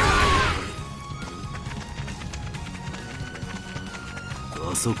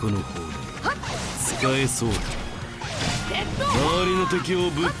あそこの方で使えそうだ。周りの敵を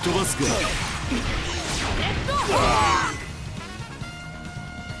ぶっ飛ばすか。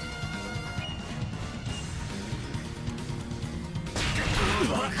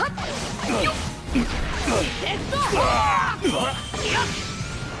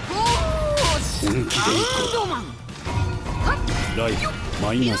本気でいこう。ライフ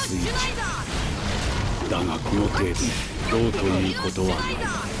マイナス1。だがこの程度どうということはない。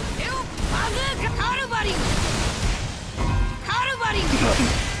カルバリング、カルバリング。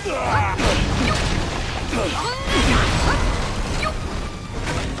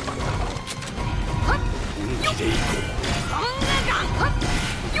でいこコングガンはっ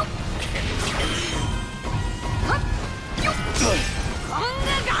よっはっよっコング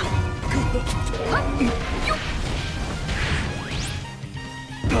ガンはっよっ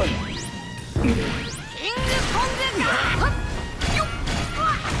キングコングガンはっよっ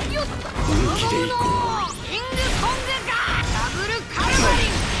よっ本気でいこキングコングガンダブルカルバリ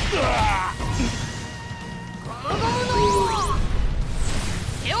ンゴムゴムの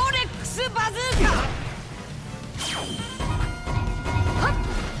エオレックスバズーカはっ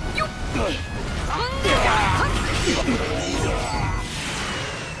よっコングガンはっ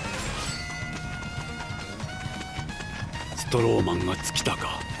ストローマンが尽きた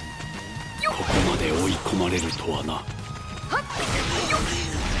か。ここまで追い込まれるとはな。はっよっ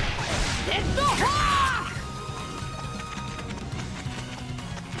デッドホー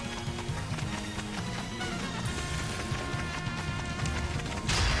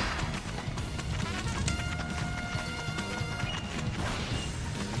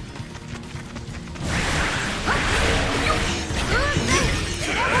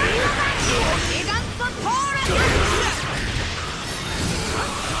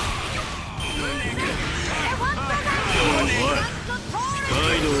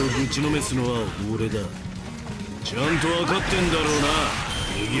打ちのめすのは俺だ。ちゃんと分かってんだろうな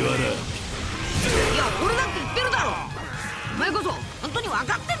麦わら。いや俺だって言ってるだろ。お前こそ本当に分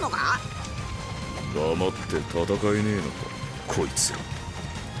かってんのか。黙って戦えねえのかこいつら。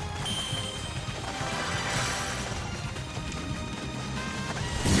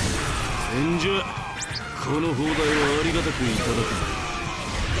戦じゃこの砲台はありがたくいただくぞ。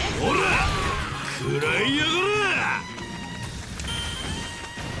ほら食らいやがれ。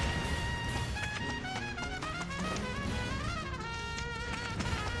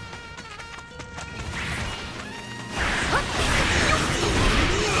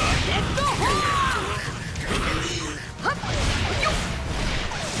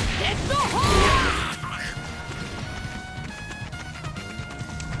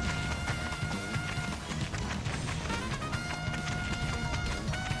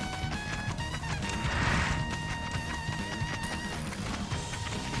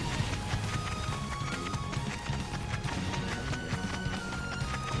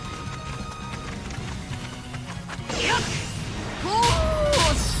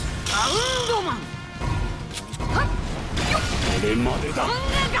これまでだ。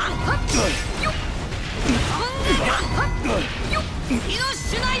ヒノ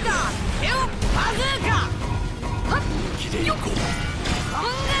シュナイダーエオバズーカ本気でいこう。コング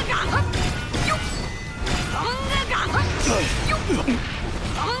ガンコングガンコン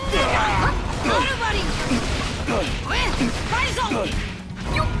グガンバルバリンウェバイソンコング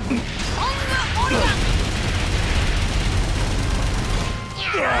オルガン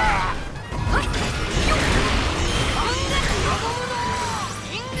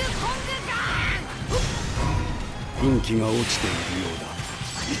運気が落ちているようだ。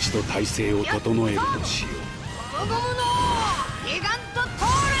一度体勢を整えるとしよう。ゴムゴムのギガントトー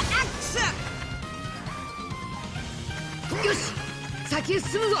ルアックス。よし先へ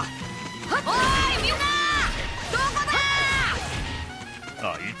進むぞ。おいみんなどこだ。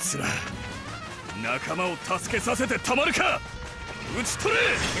あいつら仲間を助けさせてたまるか。撃ち取れ。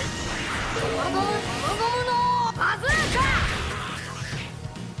ゴムゴムのバズーカ。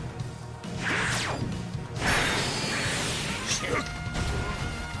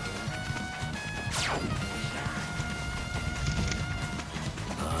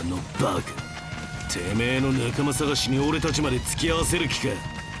あのバカ、てめえの仲間探しに俺たちまで付き合わせる気か。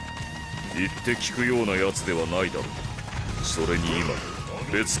言って聞くようなやつではないだろう。それに今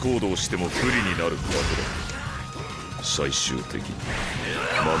別行動しても不利になるだけだ。最終的に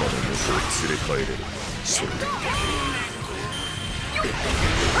ママの元を連れ帰れる。それで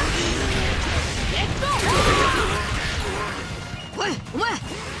おいお前、あ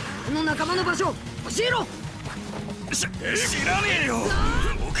の仲間の場所教えろ。知らねえよ。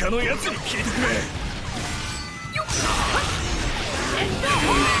他のやつに聞いてくれ。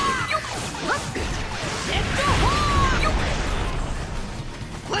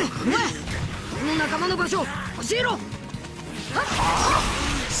おいお前、あの仲間の場所教えろ。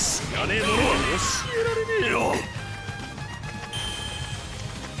知らねえものは教えられねえよ。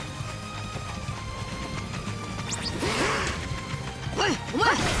おいお前、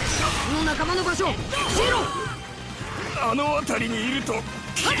あの仲間の場所教えろ。あの辺りにいると聞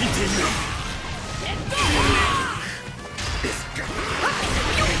いている。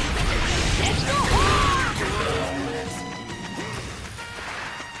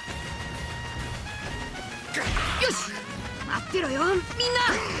よし待ってろよみんな。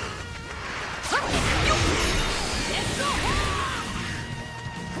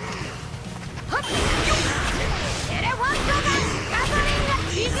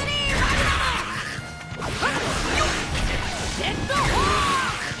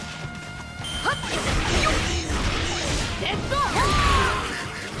レッドホー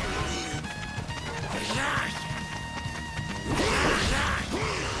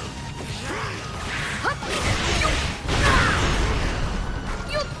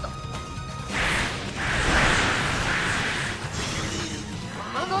よっと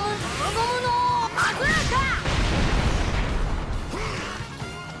ゴムのバズーカ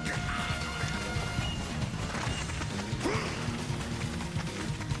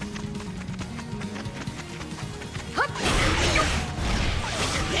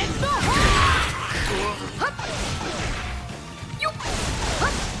レッドホーよっ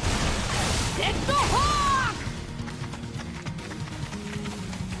レッドホーよっレッドホー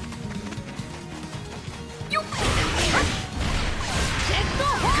よっ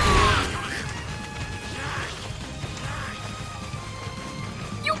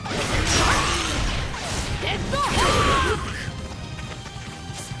レッドホー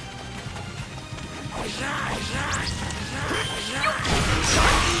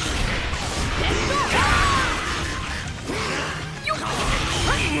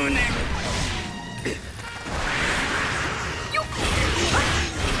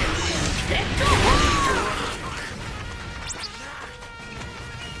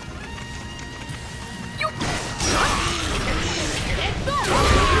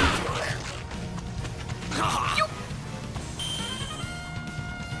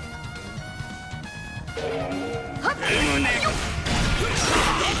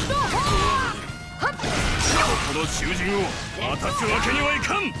この囚人を渡すわけにはい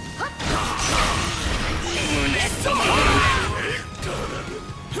かん。胸様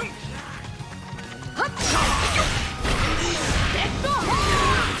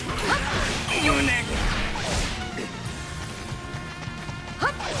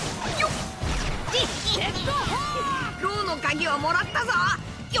ローの鍵はもらったぞ。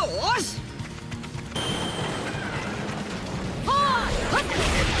よーし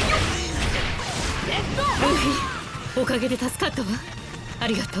ルフィ、おかげで助かったわ。あ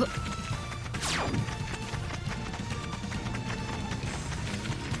りがとう。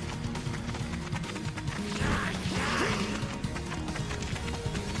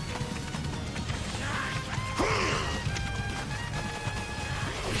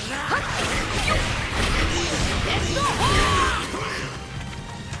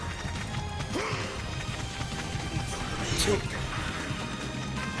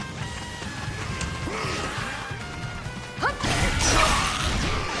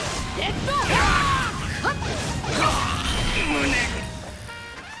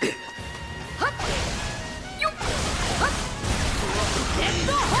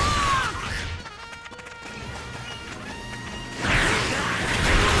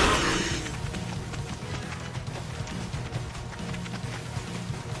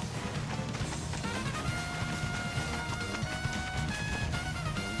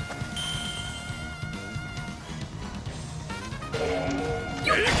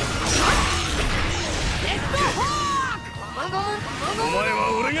お前は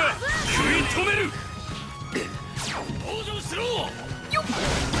俺が食い止める。登場しろ。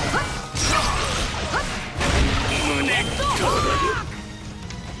胸ウ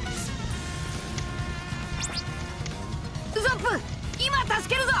ソップ、今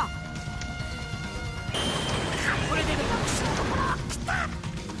助けるぞ。これで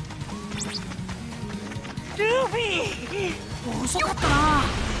ルフィ、遅かったな。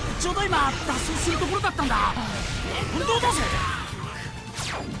ちょうど今脱走するところだったんだ。本当だぜ。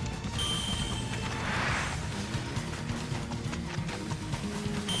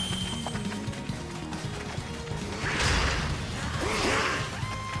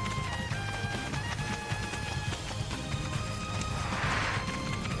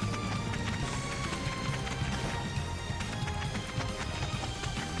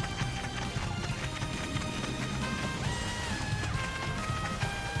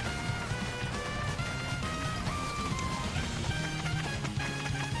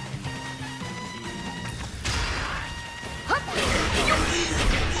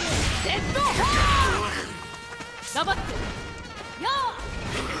黙ってよ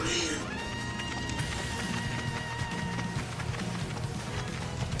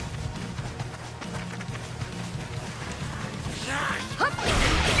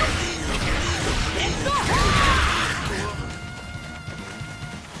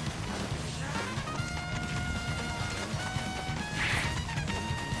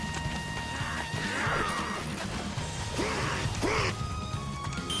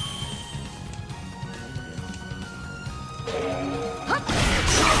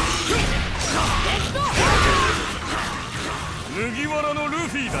藁のル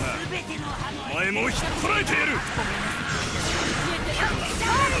フィだな。お前も引っ捕らえてやる。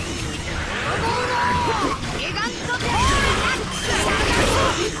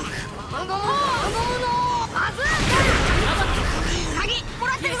鍵も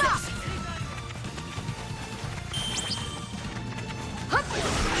らってるぞ。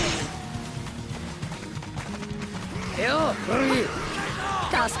よっ、ルフ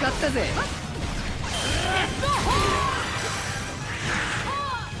ィ、助かったぜ。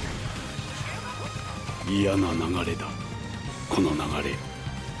嫌な流れだ。この流れ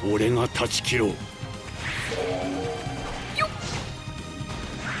俺が断ち切ろう。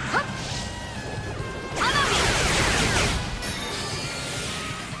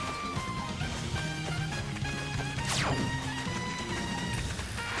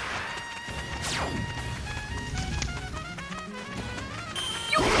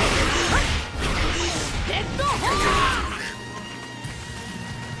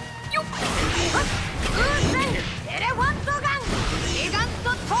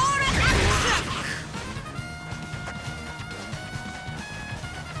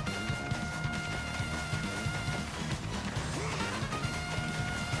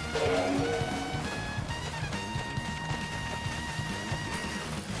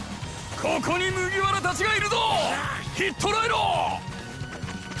ここに麦わらたちがいるぞ。ひっ捕らえろ。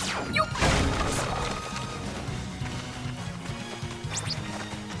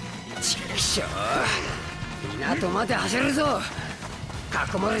ちくしょう、港まで走るぞ。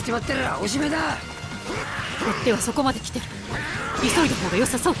囲まれちまったらおしめだ。追っ手はそこまで来てる。急いだ方が良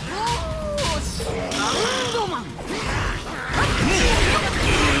さそう。ラウンドマン。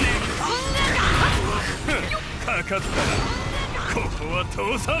かかったな。ここは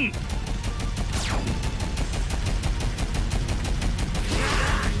倒産。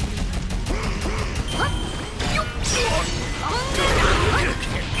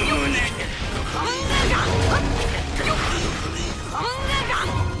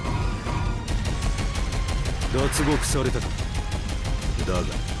脱獄されたか。だが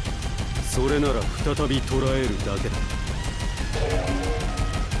それなら再び捕らえるだけだ。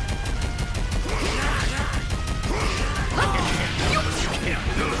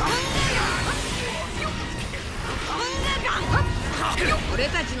俺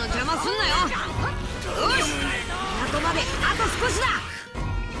たちの邪魔すんなよ。よし、港まであと少しだ。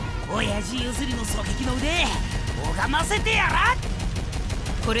親父ゆずりの狙撃の腕拝ませてやら。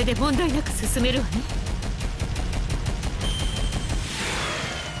これで問題なく進めるわね。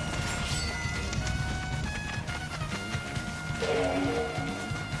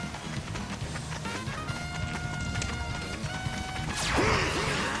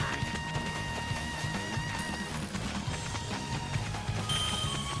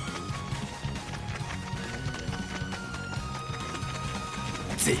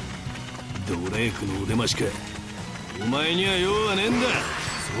ドレークの腕増しか。お前には用はねえんだ。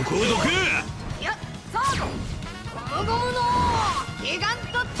そこをどけ。いや、そうだ。ゴムゴムのギガン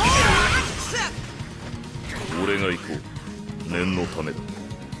トトーラックス。俺が行こう。念のためだ。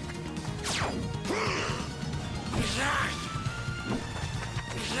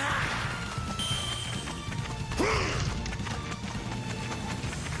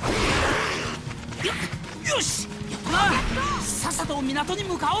よし、やったな。さっさと港に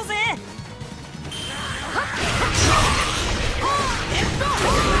向かおうぜ。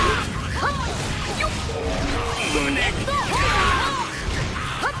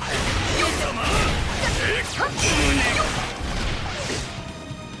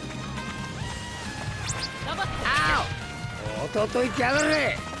おとといきやが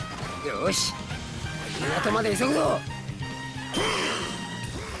れ。よし、港まで急ぐぞ。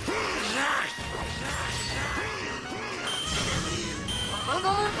ゴムゴ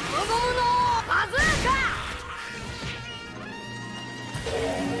ムのバズーカ。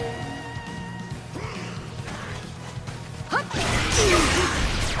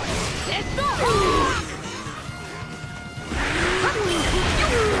レッドホーク。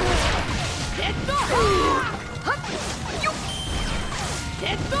レッドホーク。レ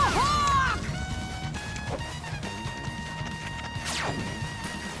ッドホーク。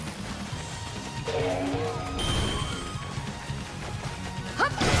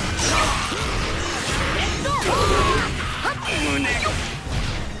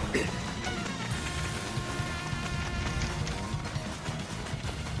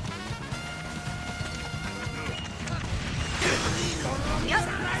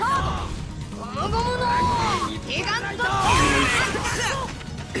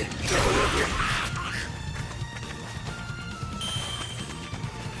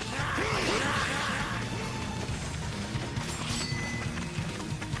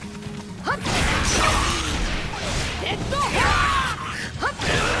レッドホー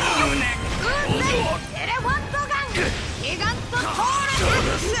エレファントガンギガントトーレ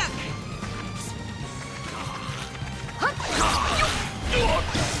ス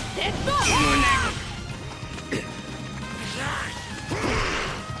レッドホー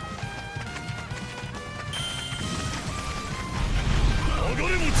流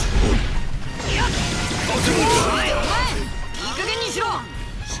れ持ち。おいお前いい加減にしろ。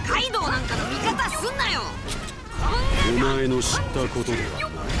カイドウなんかの味方すんなよ。お前の知ったことではない。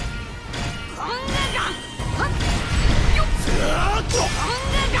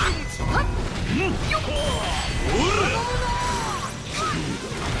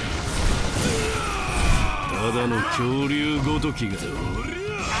ただの恐竜ごときが俺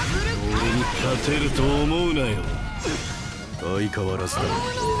に勝てると思うなよ。相変わらずだ。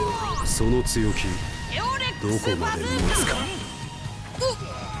その強気どこまで持つか。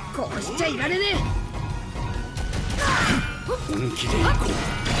こうしちゃいられねえ。本気で行こう。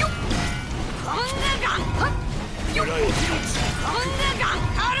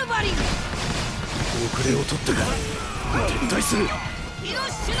カルバリン遅れを取ったから撤退する。イノ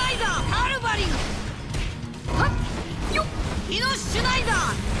シュナイダーカルバリンイノシュナイダー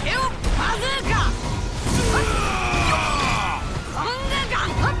エオバズーカコンガガン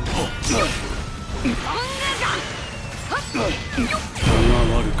が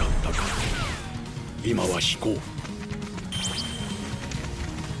悪かったか。今は引こう。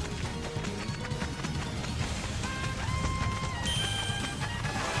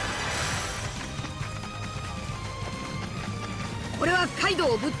俺はカイド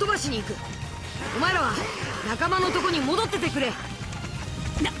ウをぶっ飛ばしに行く。お前らは仲間のとこに戻っててくれ。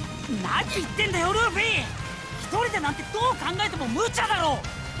何言ってんだよルフィ。一人でなんてどう考えても無茶だろ。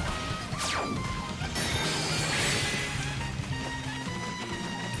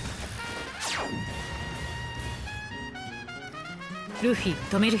ルフィ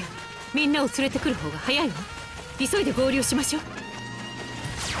止めるよ。みんなを連れてくる方が早いわ。急いで合流しましょう。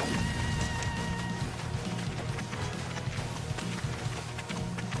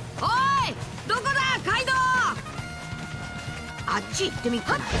おいどこだカイドウ。あっち行ってみっ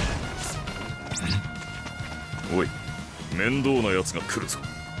か。おい、面倒なやつが来るぞ。も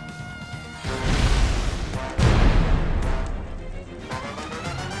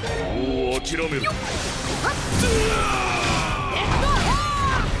う諦める。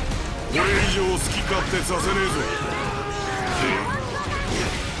これ以上好き勝手させねえぞ。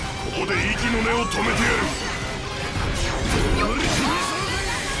ここで息の根を止めてやる。これ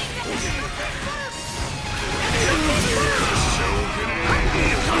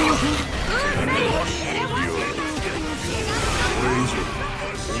以上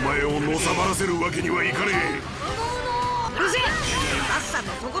お前をのさばらせるわけにはいかねうるせえ。さっさ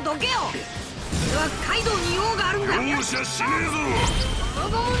とそこどけよ。俺はカイドウに用があるんだ。容赦しねえぞ。ゴ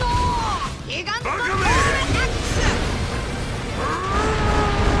ムのギガントトーレック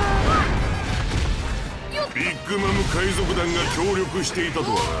ス。ビッグマム海賊団が協力していたとは。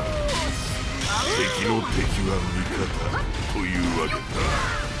敵の敵は味方というわけだ。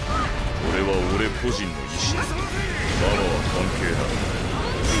これは俺個人の意思だ。ママは関係ない。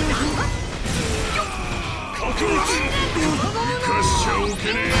覚悟し生かしちゃお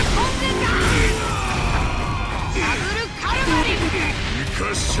けねえ。ダブルカルバリン生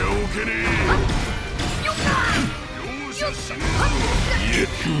かしちゃおけねえ。容赦しねえぞ。いえ落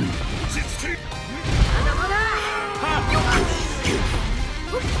ち着け。まだまだ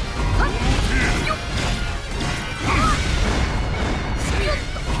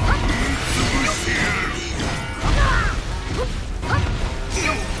潰してやる。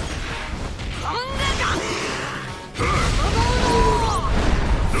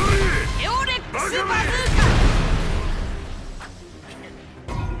エオレックスバズーカ。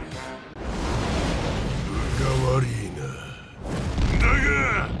が悪いな。だが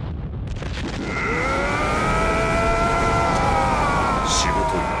仕事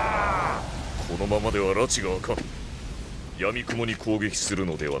にこのままでは拉致があかん。闇雲に攻撃する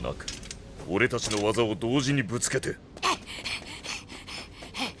のではなく、俺たちの技を同時にぶつけて。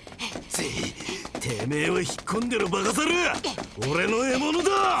てめえは引っ込んでるバカ猿。俺の獲物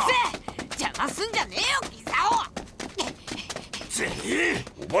だ。邪魔すんじゃねえよギザ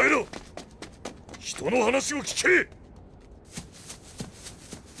お前ら人の話を聞け。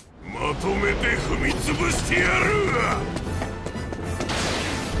まとめて踏み潰してやる。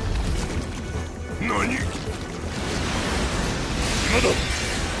何？今だ。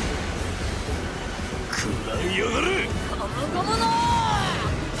食らいやがれ。ゴムの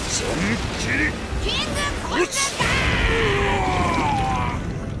ジャンキリキングコンセント。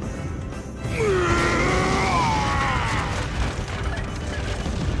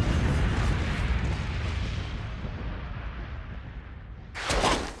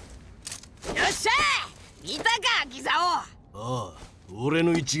俺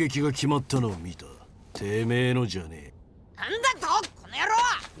の一撃が決まったのを見た。てめえのじゃねえ。なんだとこ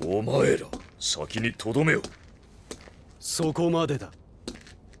の野郎。お前ら先にとどめよ。そこまでだ。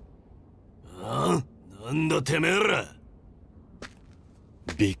ああ、なんだてめえら。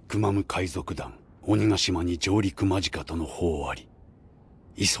ビッグマム海賊団鬼ヶ島に上陸間近との報あり、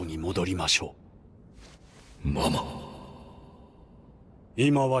急ぎ戻りましょう。ママ、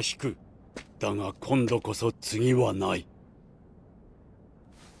今は引く。だが今度こそ次はない。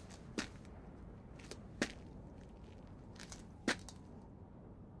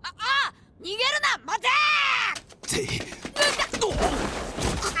逃げるな、待てー。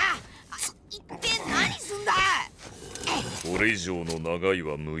一体何すんだ。これ以上の長い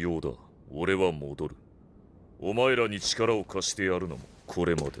は無用だ。俺は戻る。お前らに力を貸してやるのもこ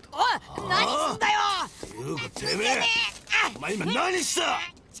れまでだ。おい、何すんだよ。ゆうこ、てめえ、お前今何した。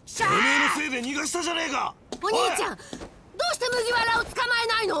てめえのせいで逃がしたじゃねえか。お兄ちゃん、どうして麦わらを捕まえ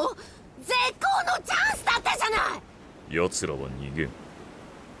ないの。絶好のチャンスだったじゃない。奴らは逃げん。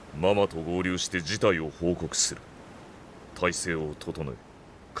ママと合流して事態を報告する。体制を整え、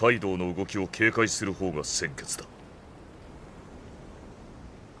カイドウの動きを警戒する方が先決だ。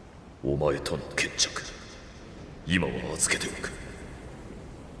お前との決着、今は預けておく。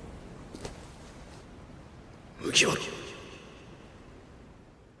麦わら、よ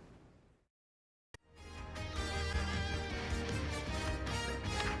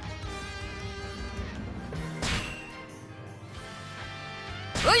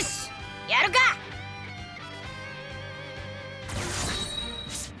し、やるか。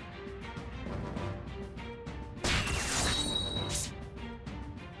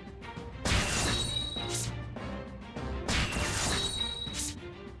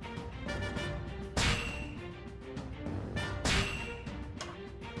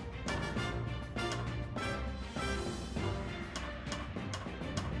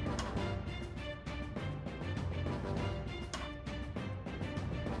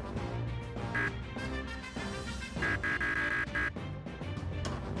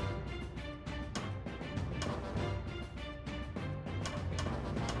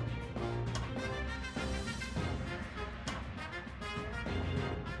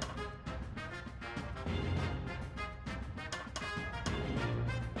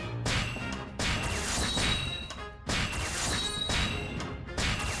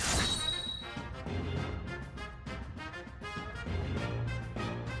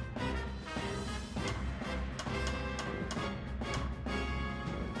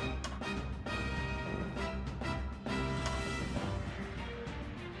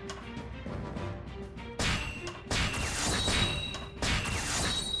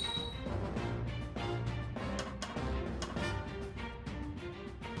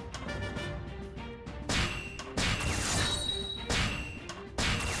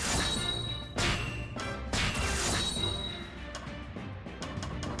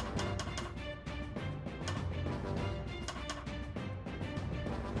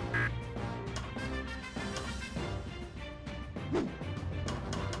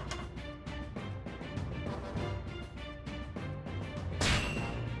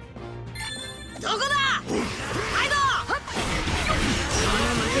どこだ。カイドウ。こん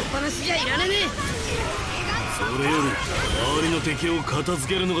な負けっぱなしじゃいられねえ。それより周りの敵を片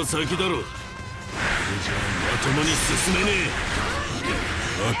付けるのが先だろ。これじゃまともに進めねえ。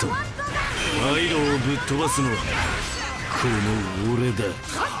あとカイドウをぶっ飛ばすのはこの俺だ。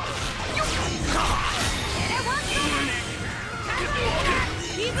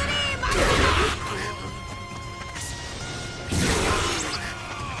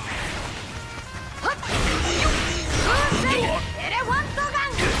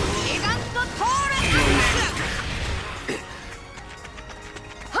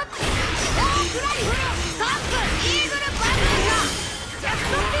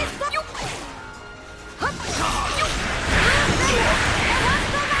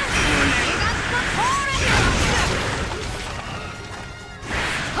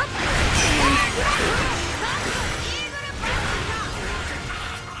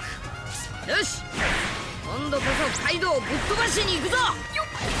よし、今度こそカイドウをぶっ飛ばしに行くぞ。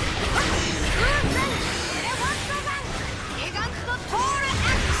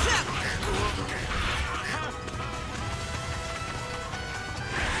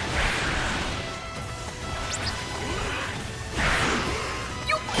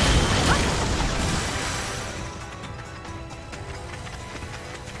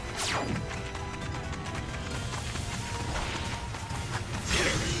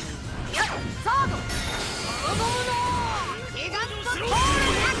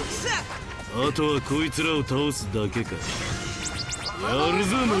あとはこいつらを倒すだけか。やる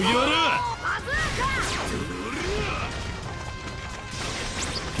ぞ麦わら。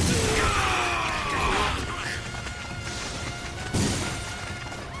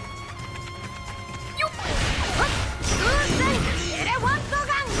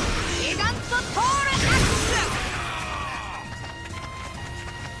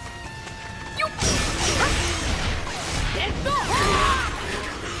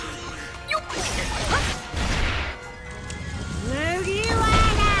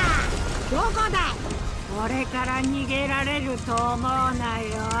どこだ。俺から逃げられると思うな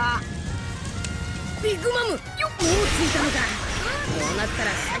よ。ビッグマム、もう着いたのか。こうなった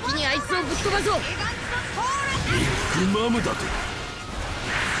ら先にあいつをぶっ飛ばそう。ビッグマムだと。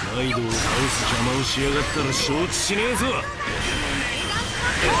カイドウを倒す邪魔をしやがったら承知しねえぞ。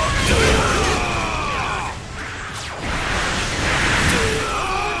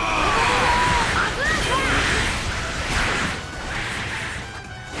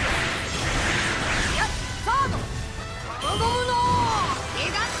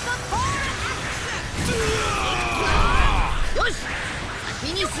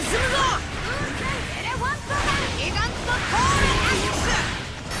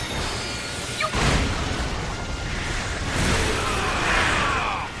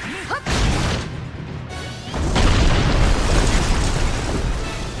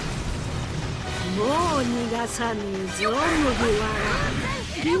逃がさねえぞ麦わ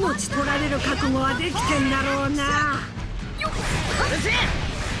ら。命取られる覚悟はできてんだろうな。うるせえ、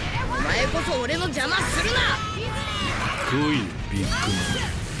お前こそ俺の邪魔するな。来いビッグマン、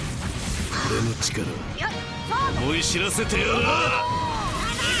俺の力思い知らせてやら。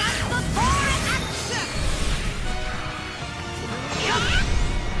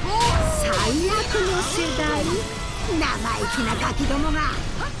最悪の世代、生意気なガキどもが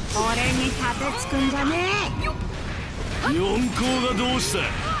俺に立てつくんじゃねえ。四皇がどうした。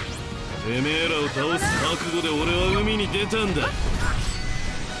てめえらを倒す覚悟で俺は海に出たんだ。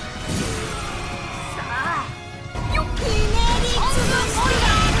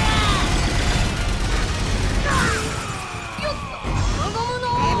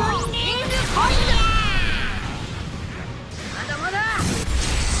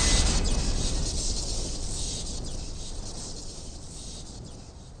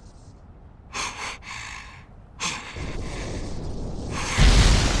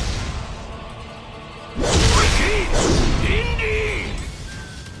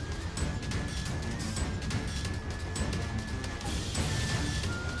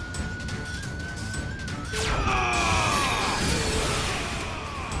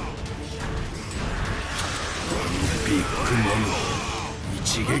ビッグマム一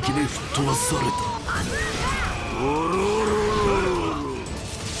撃で吹っ飛ばされた。おろろろろ。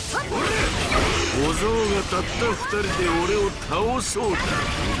小僧がたった2人で俺を倒そうだ。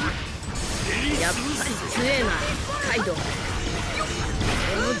やっぱり強えなカイドウ。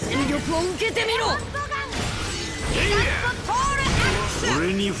俺の全力を受けてみろ。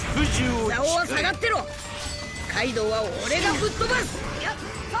俺に服従をザオは下がってろ。カイドウは俺がぶっ飛ばす。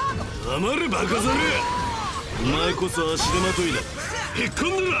黙れバカザル。お前こそ足手まといだ。へっこ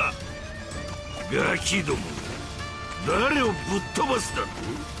んだなガキども。誰をぶっ飛ばすだと。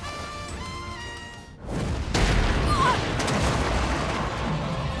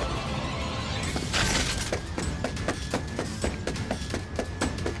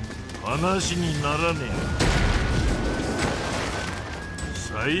話にならねえ。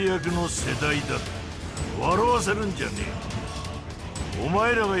最悪の世代だ。笑わせるんじゃねえ。お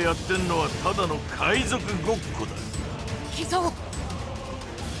前らがやってんのはただの海賊ごっこだ。行くぞ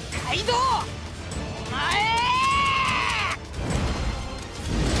カイドウ、前へ。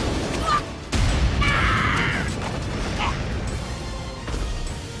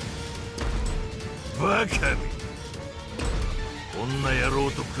バカめ、こんな野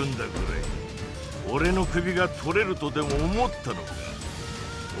郎と組んだぐらい俺の首が取れるとでも思ったのか。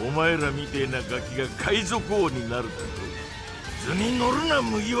お前らみてえなガキが海賊王になるだろ。図に乗るな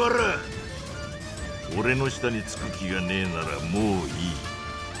麦わら。俺の下につく気がねえならもういい。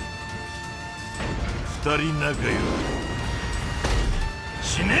二人仲良く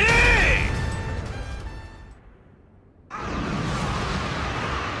死ねえ。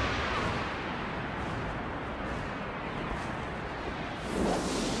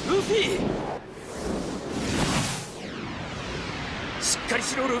ルフィ、しっかり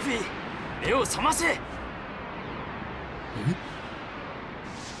しろルフィ、目を覚ませ。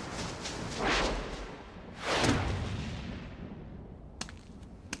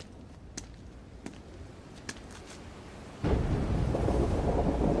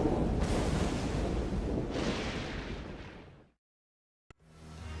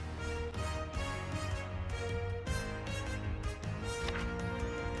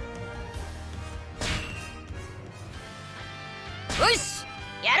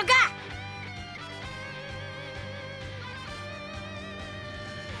やるか。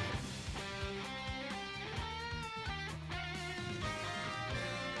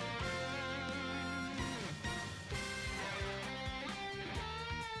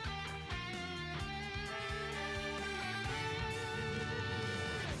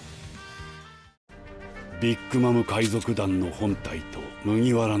ビッグマム海賊団の本隊と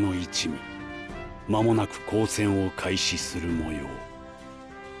麦わらの一味、間もなく交戦を開始する模様。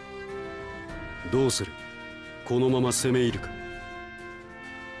どうする？このまま攻め入るか？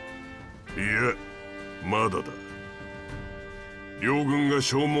いや、まだだ。両軍が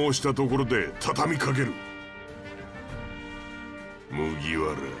消耗したところで畳みかける。麦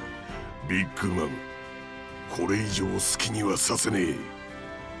わら、ビッグマム、これ以上好きにはさせねえ。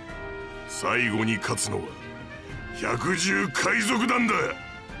最後に勝つのは百獣海賊団だ。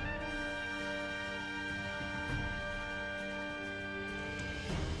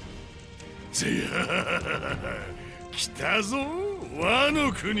来たぞ、ワ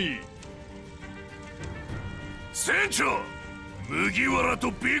ノ国。船長、麦わら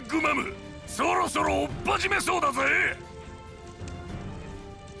とビッグマム、そろそろ追っ始めそうだぜ。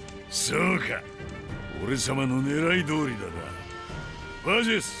そうか、俺様の狙い通りだな。バ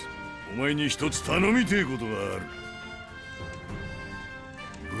ジェス、お前に一つ頼みてえことがある。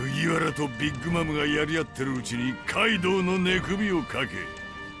麦わらとビッグマムがやり合ってるうちにカイドウの寝首をかけ、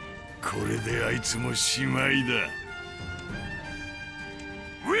これであいつもしまいだ。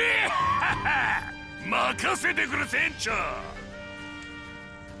ウェー任せてくれ船長。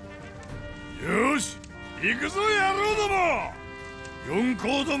よし、行くぞ野郎ども。四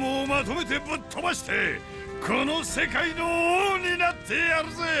皇どもをまとめてぶっ飛ばしてこの世界の王になってや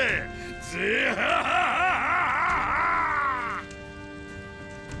るぜ。ぜはははは。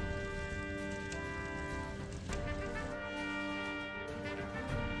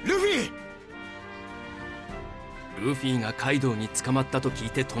ルフィ！ルフィがカイドウに捕まったと聞い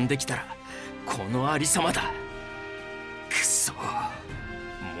て飛んできたらこのありさまだ。くそ、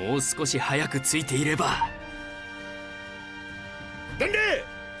もう少し早くついていれば。伝令、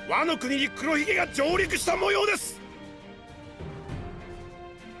ワノ国に黒ひげが上陸した模様です。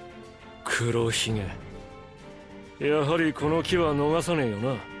黒ひげ、やはりこの木は逃さねえよ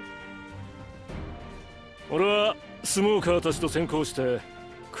な。俺はスモーカーたちと先行して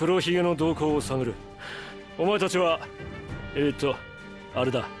黒ひげの動向を探る。お前たちはあ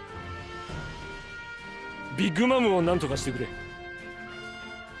れだ、ビッグマムを何とかしてくれ。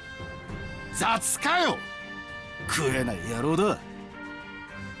雑かよ、食えない野郎だ。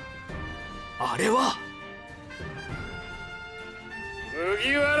あれは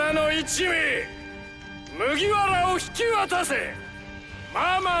麦わらの一味、麦わらを引き渡せ。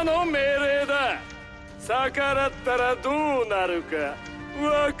ママの命令だ。逆らったらどうなるか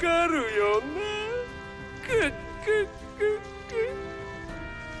わかるよな。くっくっくっ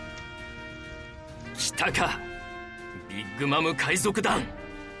く。来たか、ビッグマム海賊団。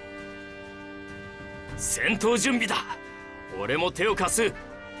戦闘準備だ。俺も手を貸す。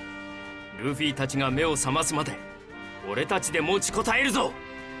ルフィたちが目を覚ますまで俺たちで持ちこたえるぞ。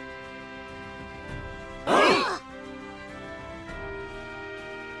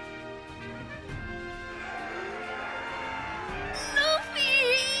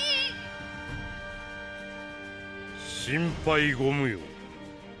心配ご無用。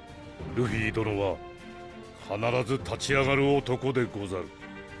ルフィ殿は必ず立ち上がる男でござる。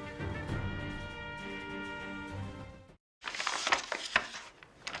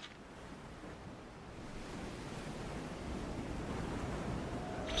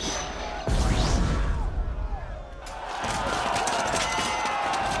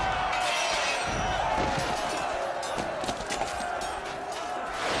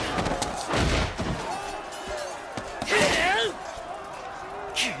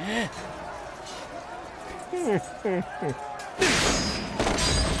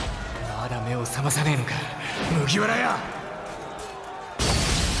まだ目を覚まさねえのか、麦わらや。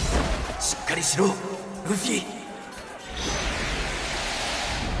しっかりしろ、ルフィ。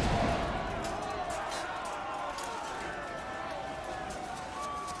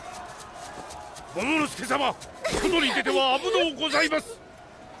桃之助様、外に出ては危のうございます。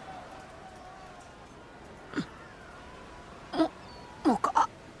もうよ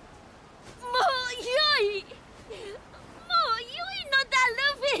いのだ、ル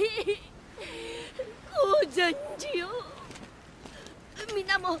フィ。ご存知よ、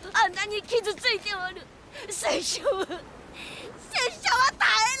皆もあんなに傷ついておる。拙者は耐え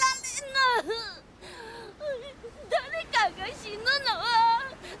られぬ。誰かが死ぬのは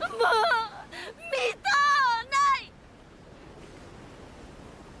もう見とうない。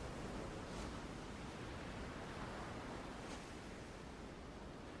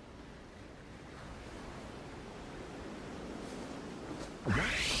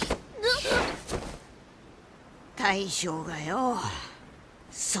大将がよ、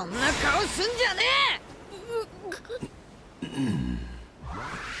そんな顔すんじゃね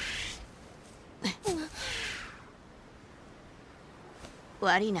え。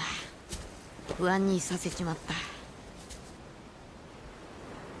悪いな、不安にさせちまった。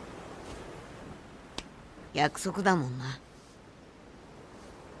約束だもんな。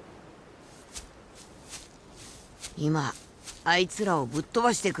今あいつらをぶっ飛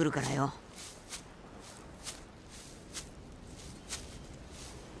ばしてくるからよ。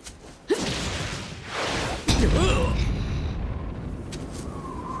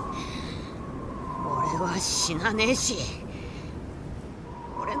俺は死なねえし、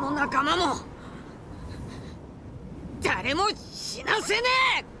俺の仲間も誰も死なせね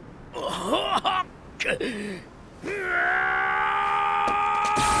え。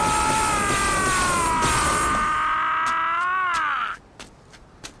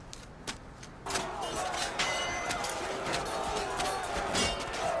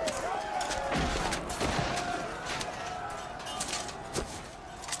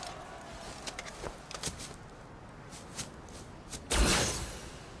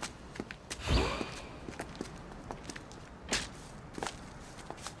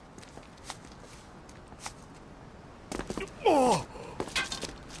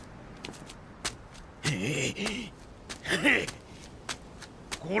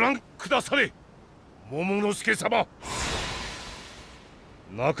ご覧くだされ、桃之助様。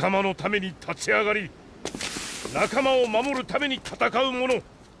仲間のために立ち上がり、仲間を守るために戦う者、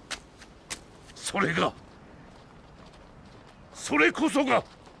それこそが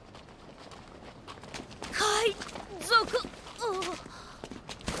海賊。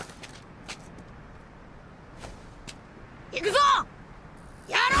行くぞ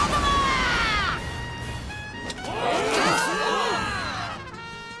野郎ども。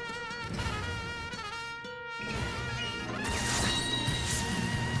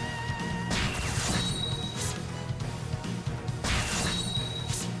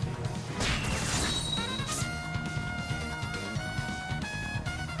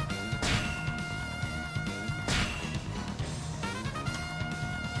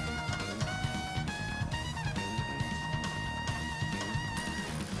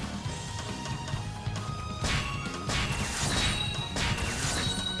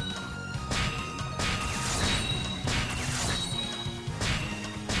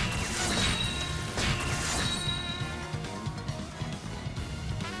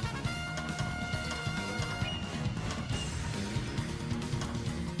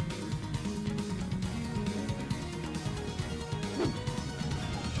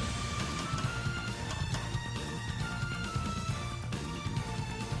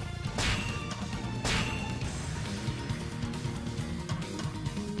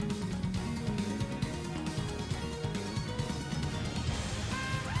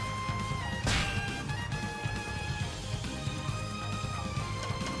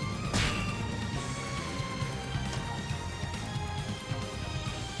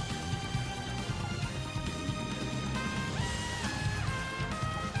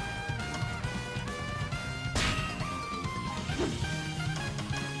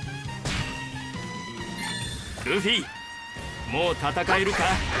ルフィ、もう戦えるか？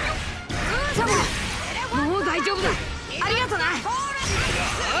もう大丈夫だ。ありがとな。よ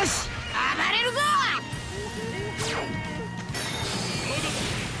し、暴れるぞ。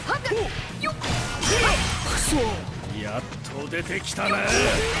くそ、やっと出てきたな麦わ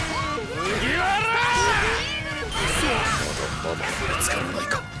ら。まだ見つからない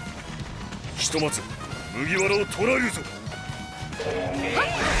か。ひとまず麦わらを捕らえるぞ。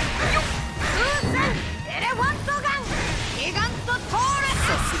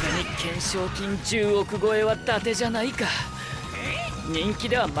さすがに懸賞金10億超えは伊達じゃないか。人気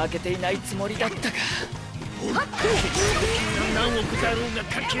では負けていないつもりだったか。懸賞金が何億だろうが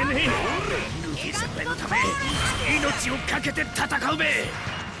関係ねえ。ルフィ先輩のため命を懸けて戦うべ。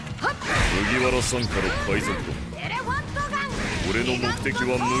麦わら傘下の海賊団、俺の目的は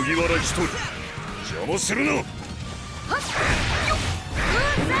麦わら一人。邪魔するな。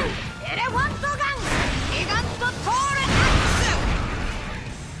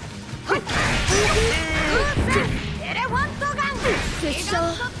拙者、ど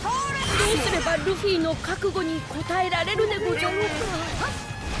うすればルフィの覚悟に応えられるでござろう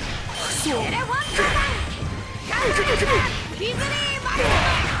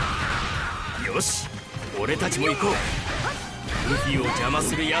か。よし、俺たちも行こう。ルフィを邪魔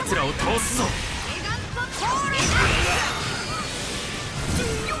する奴らを倒すぞ。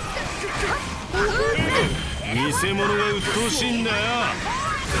偽物が鬱陶しいんだよ。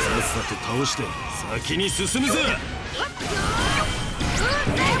っさと倒して先に進むぜ。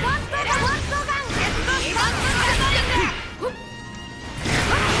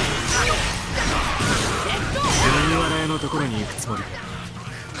麦わら屋のところに行くつもりか。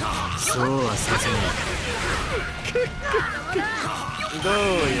そうはさせない。どうや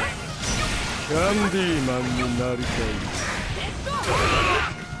キャンディーマンになりたい。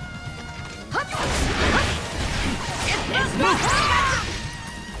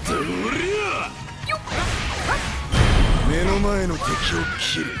目の前の敵を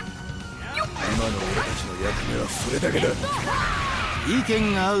切る。今の俺たちの役目はそれだけだ。意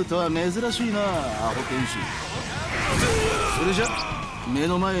見が合うとは珍しいな、アホ剣士。それじゃ目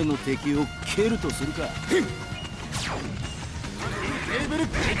の前の敵を蹴るとするか。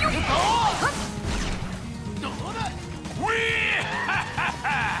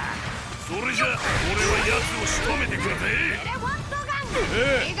それじゃ俺は奴を仕留めてくれて。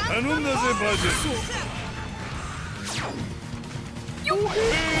頼んだぜバージェス。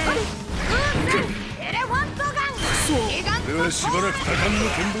俺はしばらく多感の見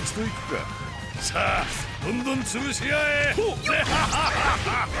物といくか。さあどんどん潰し合え。よ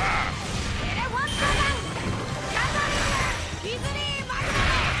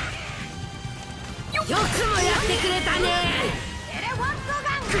くもやってくれたね。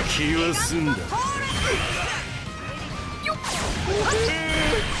気は済んだ。ク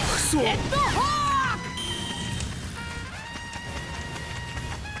ソ。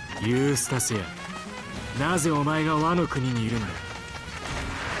ユースタスや、なぜお前がワノ国にいるんだ。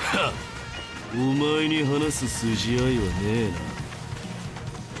お前に話す筋合いはねえな。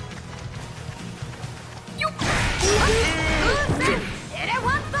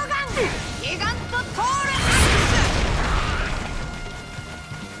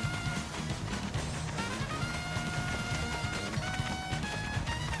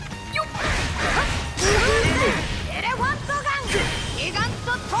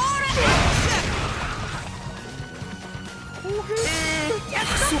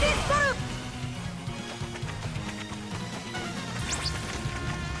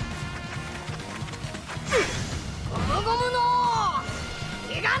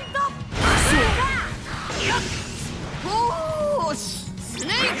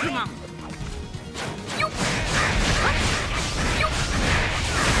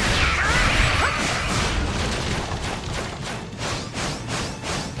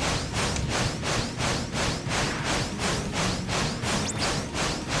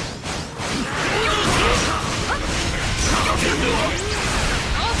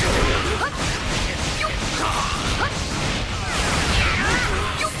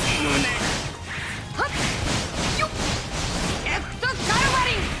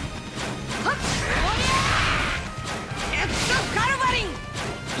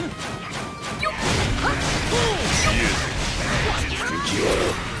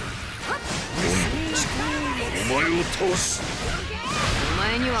お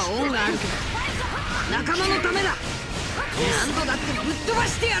前には恩があるけど仲間のためだ。何度だってぶっ飛ば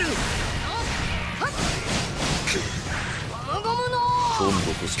してやる。今度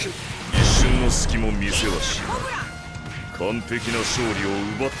こそ一瞬の隙も見せはしない。完璧な勝利を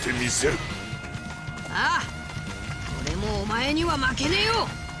奪ってみせる。ああ、俺もお前には負けねえよ。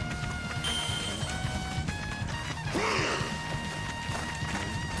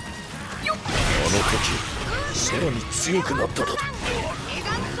あの時さらに強くなっただと。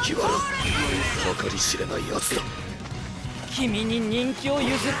麦わら計り知れないやつだ。君に人気を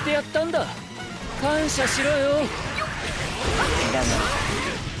譲ってやったんだ。感謝しろよ。だが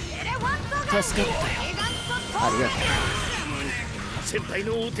助かったよ。ありがとう。先輩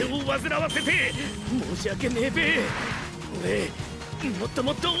のお手を煩わせて申し訳ねえべ。俺もっと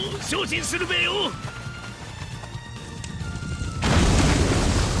もっと精進するべよ。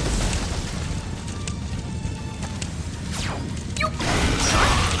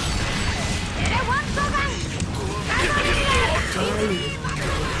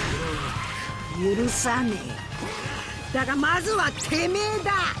許さねえ。だがまずはてめえ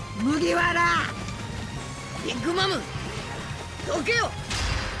だ、麦わら。ビッグマムどけよ。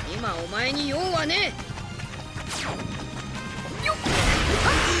今お前に用はねえ。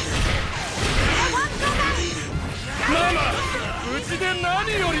ママ、うちで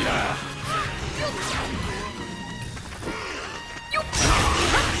何よりだ。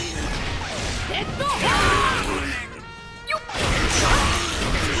レッド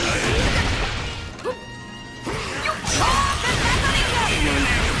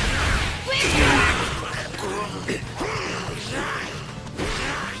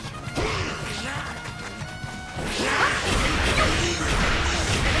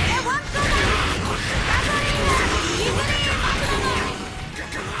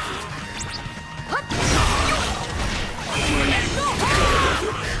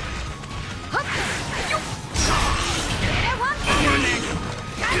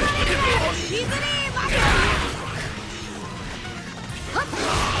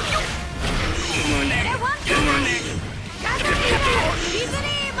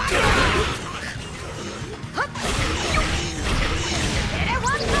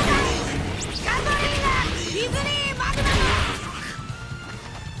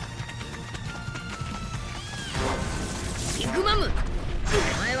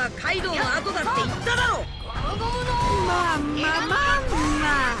カイドウの後だって言っただろ。まあ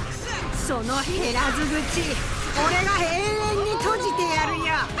その減らず口俺が永遠に閉じてやるよ。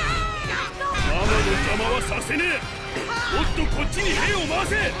ママの邪魔はさせねえ。もっとこっちに兵を回せ。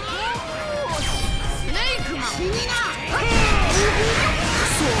スネークマン死にな。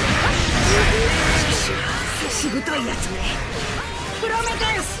しぶといやつね。プロメテ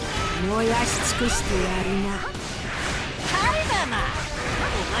ウス燃やし尽くしてやるな。カイママ、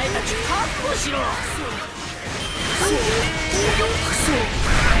お前たち覚悟しろ。ゴ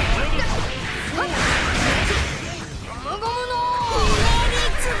ムゴムのひねり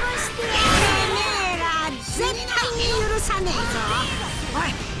つぶしてやる。てめえら絶対に許さねえぞ。おい、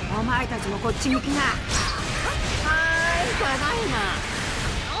お前たちもこっち向きな。ただいま。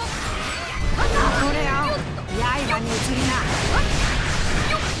これよ、刃に移りな。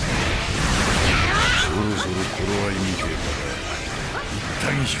そろそろ頃合いみてえだが、一旦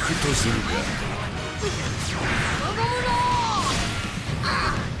引くとするか。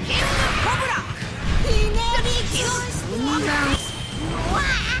ひねりつぶしてやる。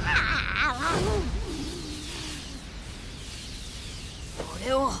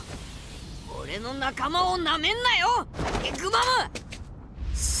俺の仲間をなめんなよビッグマム。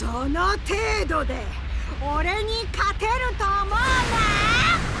その程度で俺に勝てると思うな。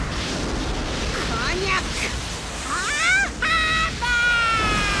こにゃく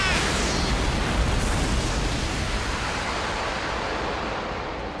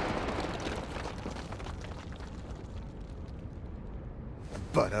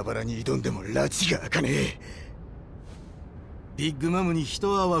バラバラに挑んでも拉致が開かねえ。ビッグマムに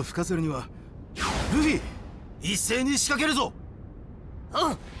一泡吹かせるにはルフィ一斉に仕掛けるぞ。どこ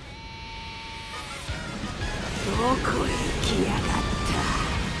へ行きやがった。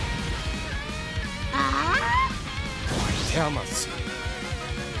ああテアマス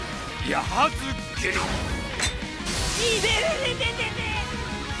やはずけり。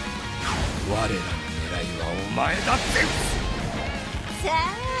我らの狙いはお前だって。さあ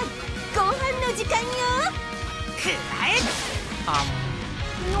ご飯の時間よ。くらえ。放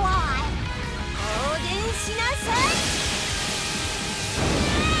電しなさい。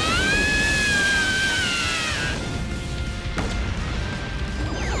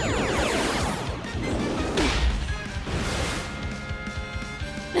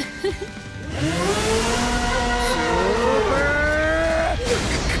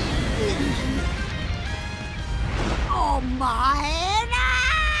お前ら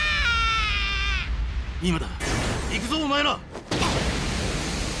今だ、行くぞお前ら。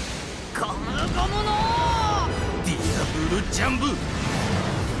ゴムゴムのディアブルジャンブ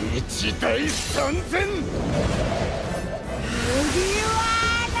1対3000。麦わ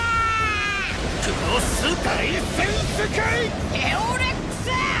らクロス大戦世界エオレックス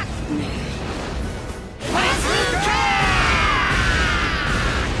バズーカ。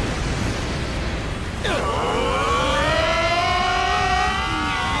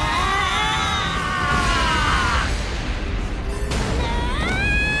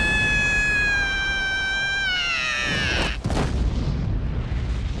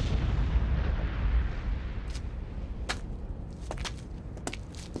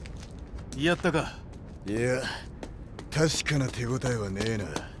やったか。いや、確かな手応えはねえな。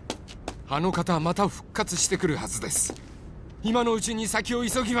あの方はまた復活してくるはずです。今のうちに先を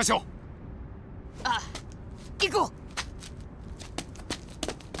急ぎましょう。あ、行こ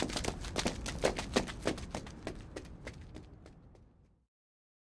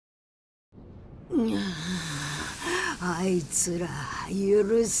う。あいつら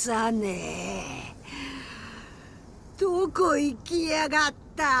許さねえ。どこ行きやがっ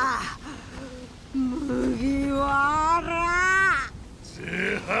た。麦わら。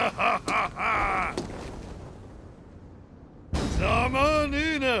ざま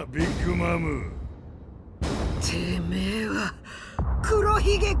ねえなビッグマム。てめえは黒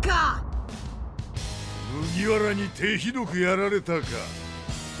ひげか。麦わらに手ひどくやられたか。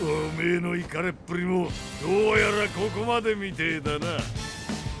おめえのイカれっぷりもどうやらここまでみてえだな。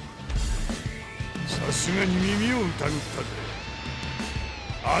さすがに耳を疑ったぜ。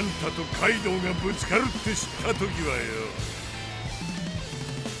あんたとカイドウがぶつかるって知った時はよ。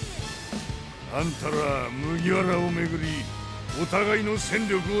あんたら麦わらをめぐりお互いの戦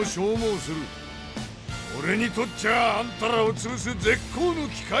力を消耗する。俺にとっちゃあんたらを潰す絶好の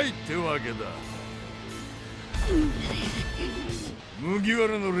機会ってわけだ。麦わ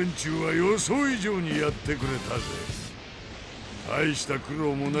らの連中は予想以上にやってくれたぜ。大した苦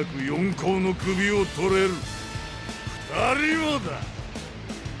労もなく四皇の首を取れる。二人もだ。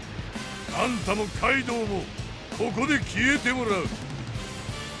あんたもカイドウもここで消えてもらう。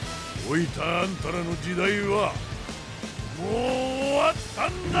老いたあんたらの時代はもう終わった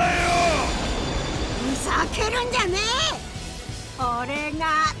んだよ。ふざけるんじゃねえ。俺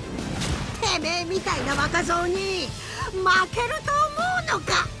がてめえみたいな若造に負けると思うの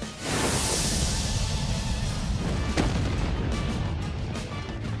か。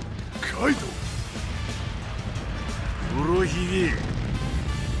カイドウ、黒ひげ、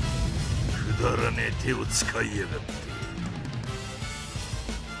くだらねえ手を使いやがって。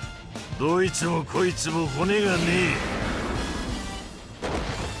どいつもこいつも骨がね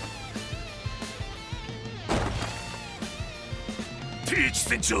え。ティーチ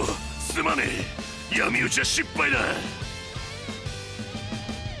船長、すまねえ。闇討ちは失敗だ。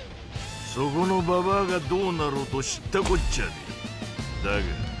そこのババアがどうなろうと知ったこっちゃねえ。だが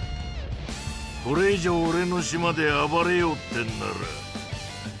これ以上俺の島で暴れようってんなら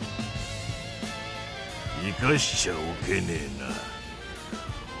生かしちゃおけねえな。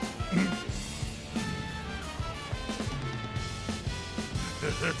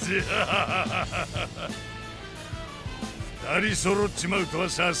二人揃っちまうとは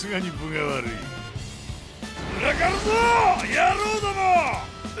さすがに分が悪い。裏かるぞ野郎ども。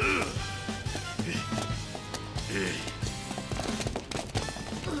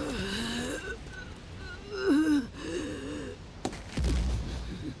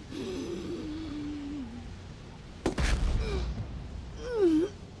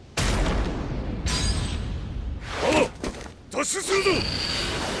突出するぞ。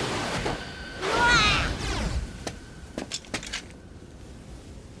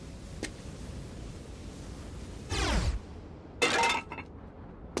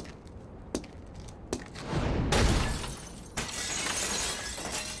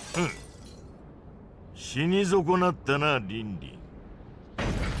死に損なったな、リンリン。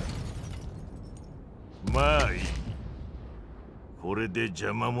まあいい。これで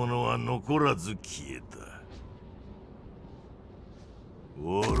邪魔者は残らず消えた。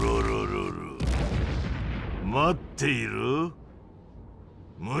おろろろろ、待っている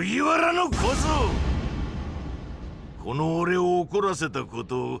麦わらの小僧。この俺を怒らせたこ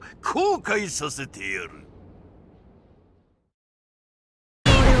とを後悔させてやる。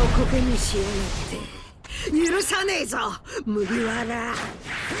俺をコケにしやがって許さねえぞ、麦わら。お前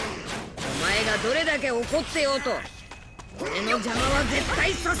がどれだけ怒ってようと俺の邪魔は絶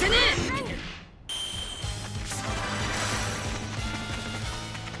対させねえ。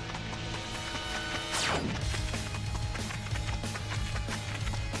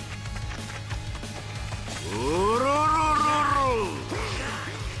おろろろろ、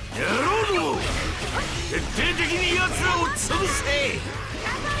野郎ども、徹底的に奴らを潰せ。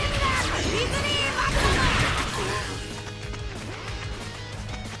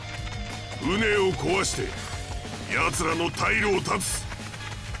船を壊して奴らの退路を断つ。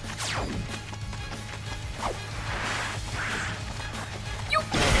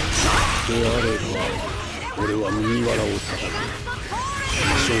であれば俺は麦わらを叩く。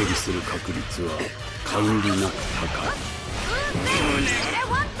勝利する確率は限りなく高い。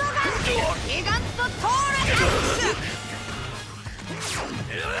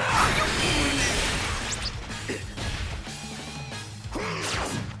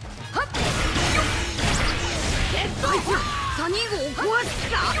サニー号を壊す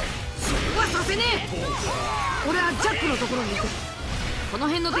気か。そうはさせねえ。俺はジャックのところに行く。この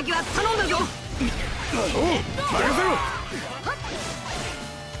辺の敵は頼んだぞ。おう、任せろ。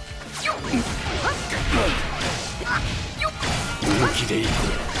本気でいこう。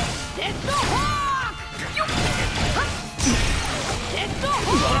レッドホーク。レッドホー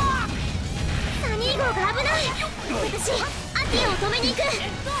ク。サニー号が危ない。私アティアを止めに行く。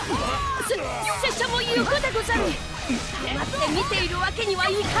拙者も行くでござる。待って見ているわけには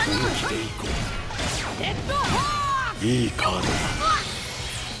いかぬ。レッドホーク。いいカードだ。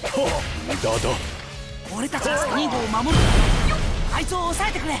無駄だ。俺たちはサニー号を守る。あいつを抑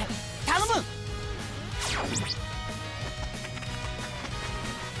えてくれ、頼む。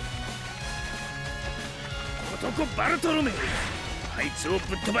男バルトロメ、あいつをぶ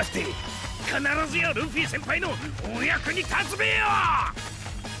っ飛ばして必ずやルフィ先輩のお役に立つべよ。あ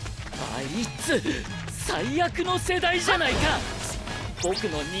いつ最悪の世代じゃないか。僕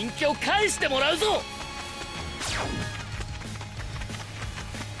の人気を返してもらうぞ。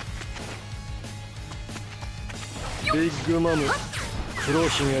ビッグマム、黒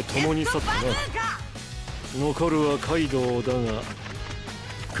ひげともに去ったな。残るはカイドウだが、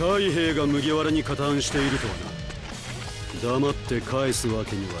海兵が麦わらに加担しているとはな。黙って返すわ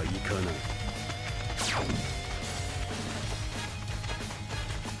けにはいかない。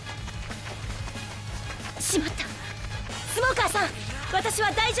しまった。スモーカーさん、私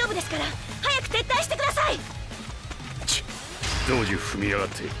は大丈夫ですから早く撤退してください。同時踏みやがっ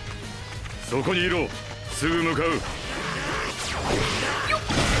て。そこにいろ、すぐ向かう。エ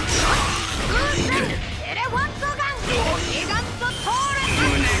レファントガンギガントトーレ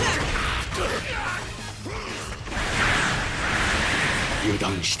油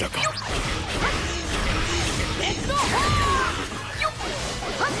断したか。レッドホ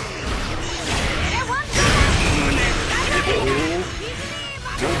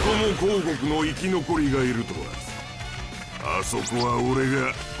ここも広国の生き残りがいるとは。あそこは俺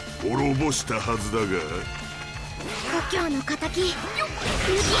が滅ぼしたはずだが。故郷の敵ルキアの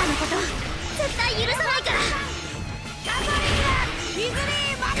こと絶対許さないから。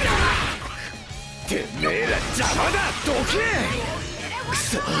てめえら邪魔だ、どけ。く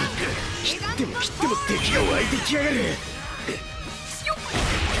そ、切っても敵が湧いてきやがる。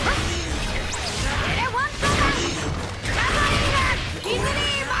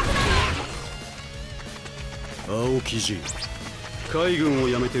青生地、海軍を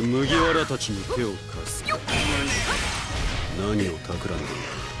辞めて麦わらたちに手を貸す。何を企んでいる。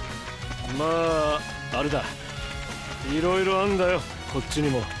まああれだ、いろいろあんだよこっちに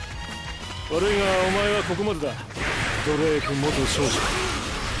も。悪いがお前はここまでだ。ドレーク元少女。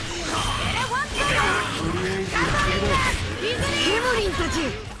ケムリンたち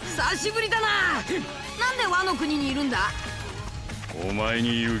久しぶりだな。なんでワノ国にいるんだ。お前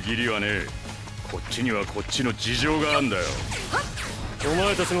に言う義理はねえ。こっちにはこっちの事情があんだよ。お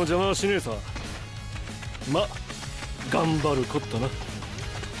前たちの邪魔はしねえさ。ま、頑張るこったな。レ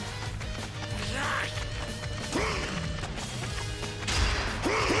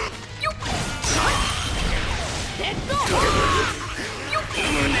ッドホーク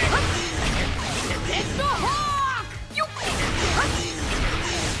レッドホーク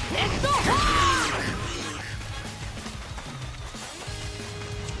レッドホーク。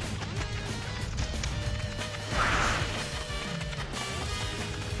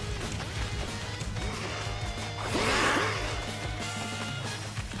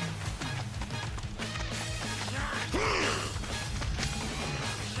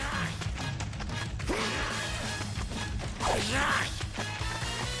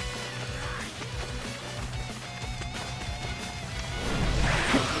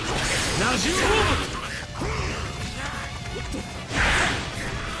ナジムホーム。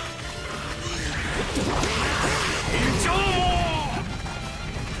延長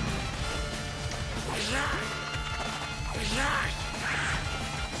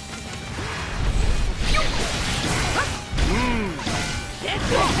レッ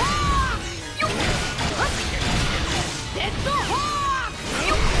ドホークレッドホーク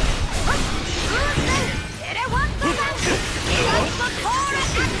エレファントガンギガントトーレアク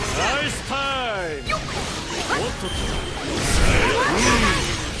ション。ナイスタイム。おっとっと。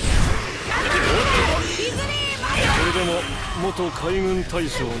それでも元海軍大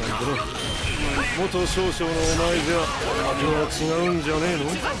将なんだな。元少将のお前じゃ訳は違うんじゃねえの。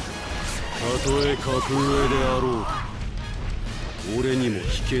たとえ格上であろうと、俺にも引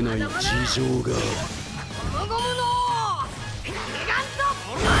けない事情がある。ゴムゴムのギガント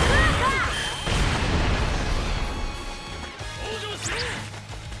バズー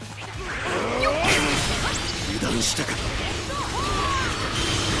油断したか。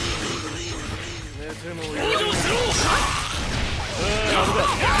登場しろ。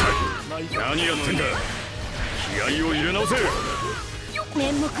何やってんだ。気合を入れ直せ。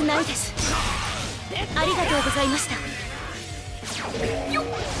面目ないです。ありがとうございました。さ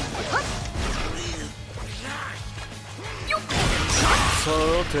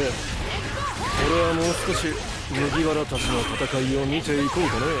て、俺はもう少し麦わらたちの戦いを見ていこう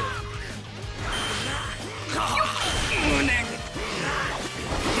かね。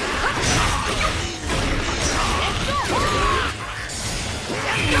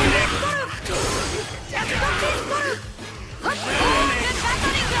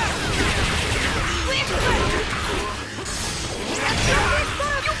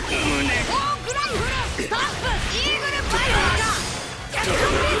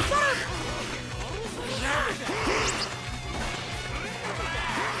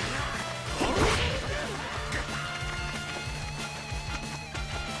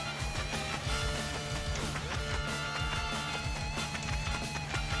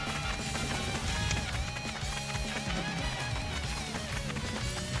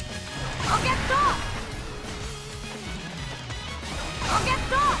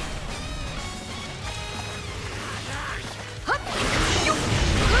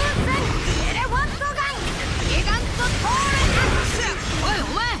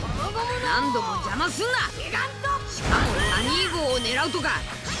何度も邪魔すんな。しかもサニー号を狙狙うとか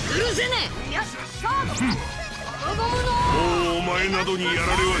許せねえ。よし、勝負。もうお前などにやられ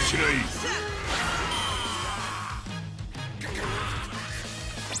はしない。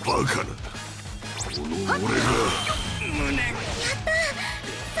バカな、この俺が。やった、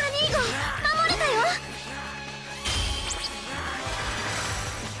サニー号守れたよ。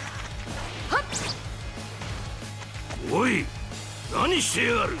おい、何して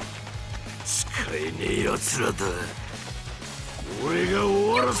やがる。使えねえやつらだ。俺が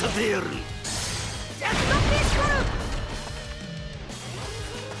終わらせてやる。ジャックピストル。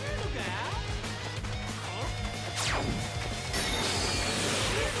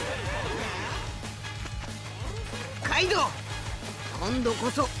カイドウ、今度こ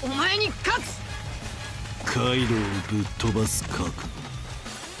そお前に勝つ。カイドウをぶっ飛ばす覚悟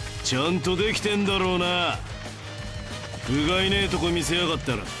ちゃんとできてんだろうな。不甲斐ねえとこ見せやがっ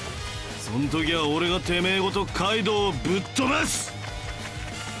たら、そん時は俺がてめえごとカイドウをぶっ飛ばす。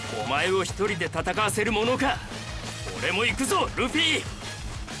お前を一人で戦わせるものか。俺も行くぞ、ルフィ。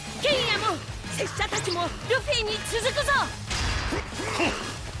ケイヤも拙者たちもルフィに続くぞ。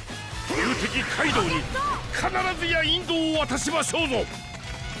友敵カイドウに必ずや引導を渡しましょうぞ。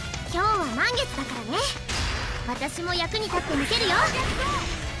今日は満月だからね。私も役に立ってみせるよ。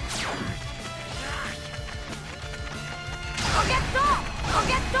ロケット、ロ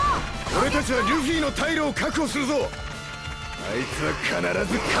ケット。俺たちはルフィの退路を確保するぞ。あいつは必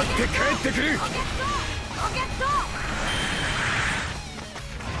ず勝って帰ってくる。ロケット。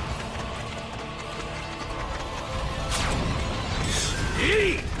え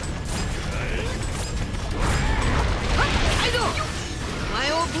い。カイドウ、お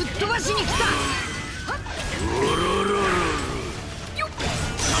前をぶっ飛ばしに来た。おろろろろ、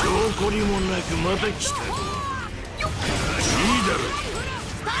証拠にもなくまた来た。いいだろ、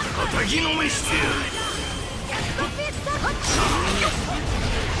叩きのめしてやる。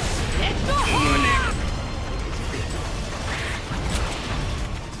レッドホー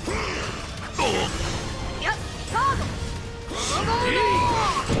やっ、サード。ゴムゴムの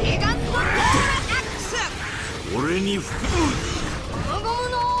ギガントコール X。俺に吹く。ゴムゴム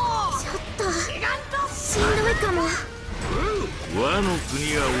のちょっとギガント。しんどいかも。和の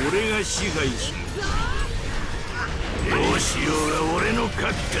国は俺が支配する。どうしようが俺の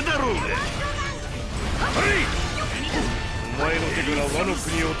勝手だろうが。はい、お前の手から和の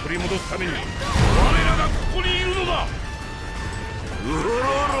国を取り戻すために我らがここにいるのだ。うろろ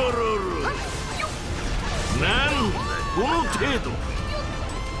ろろろ、なんだこの程度。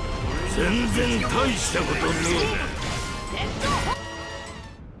全然大したことね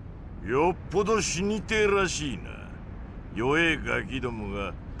えな。よっぽど死にてえらしいな。弱えガキども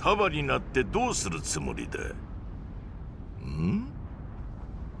が束になってどうするつもりだ。ん？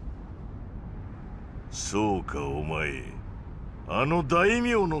そうか、お前あの大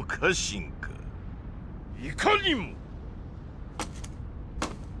名の家臣か。いかにも。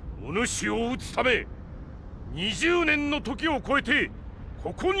お主を討つため20年の時を超えて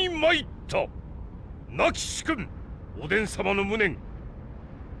ここに参った。亡き主君おでん様の無念、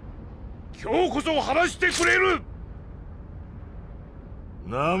今日こそ晴らしてくれる。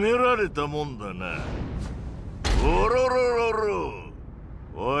なめられたもんだな。おろろろろ、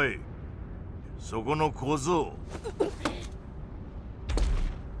おいそこの小僧、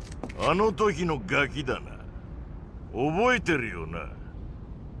あの時のガキだな。覚えてるよな。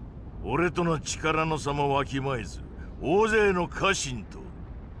俺との力の差もわきまえず大勢の家臣と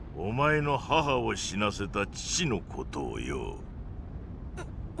お前の母を死なせた父のことをよ。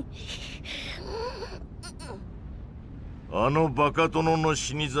あのバカ殿の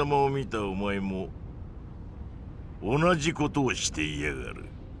死に様を見たお前も同じことをしていやがる。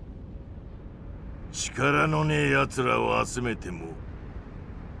力のねえ奴らを集めても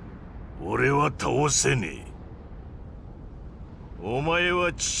俺は倒せねえ。お前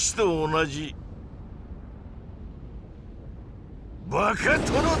は父と同じバカ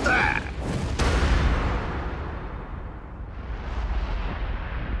殿だ。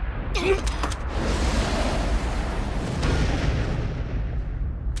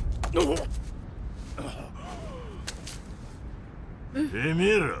てめ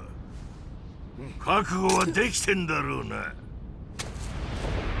えら覚悟はできてんだろうな。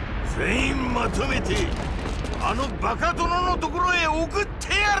全員まとめてあのバカ殿のところへ送っ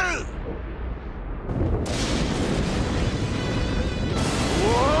てやる。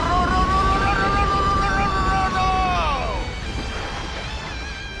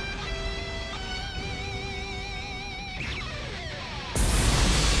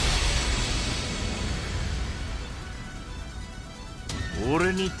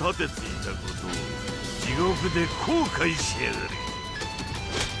俺に盾ついたことを地獄で後悔しやがれ。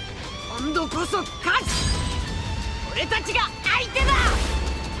度こそ勝ち。俺たちが相手だ。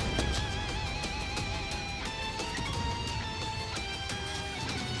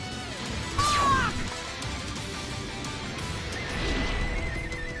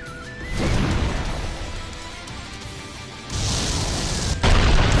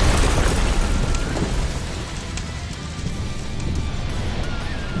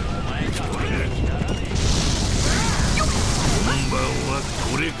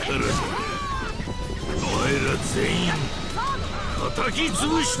叩き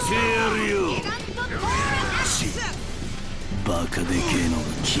潰してやるよ。バカでけえのが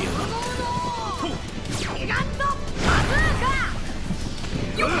来やがった。ギガントバズーカ。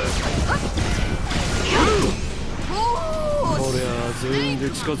こりゃ全員で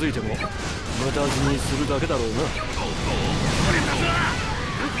近づいても無駄死にするだけだろうな。俺たちは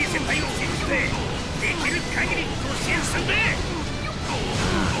ルフィ先輩を信じてできる限りご支援するぜ。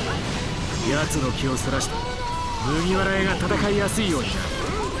奴の気をそらして麦わら屋が戦いやすいようにな。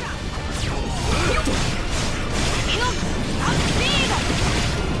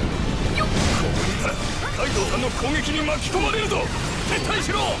カイドウさんの攻撃に巻き込まれるぞ。撤退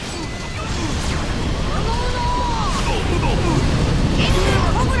しろ。コ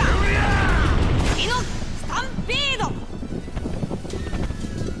ブライノスタンピード。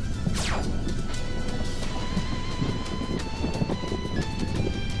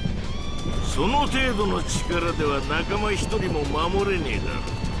その程度の力では仲間一人も守れねえだろ。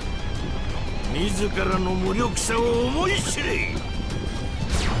自らの無力さを思い知れ。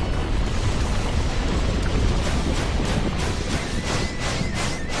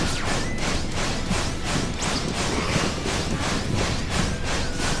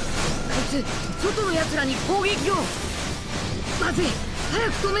あいつ外の奴らに攻撃を。まずい、早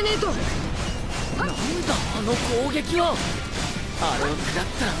く止めねえと。なんだあの攻撃は。あれを食らっ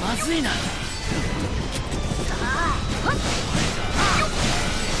たらまずいな。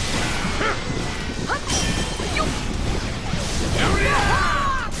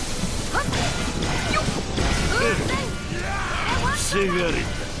せがれた。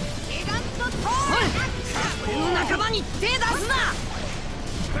俺の仲間に手出すな。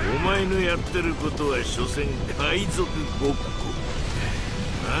お前のやってることは所詮海賊ごっこ。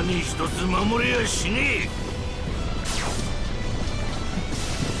何一つ守れやしねえ。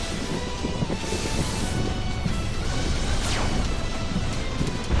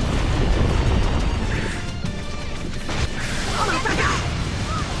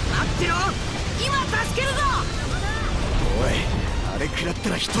食らった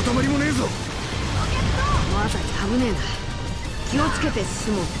らひとたまりもねえぞ。この辺り危ねえな。気をつけて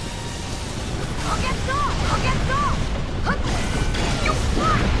進もう。ロケットロケット。はっよっ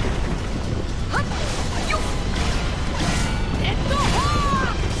はっよっ。レッドホー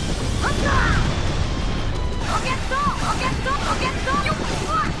はっだ。ロケットロケットロケットよっ。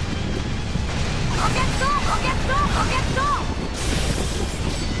ロケットロケットロケット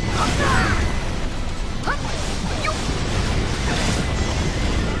はっだ。はっよっ。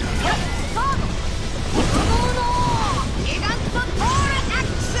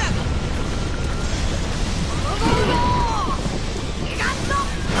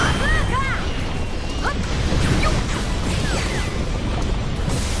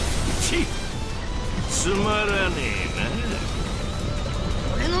つまらねえな。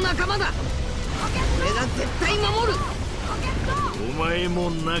俺の仲間だ。俺が絶対守る。お前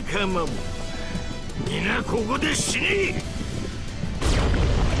も仲間も皆ここで死ねえ。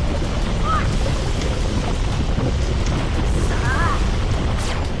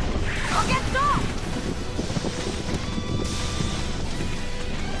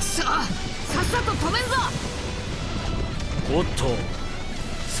さっさと止めんぞ。おっと、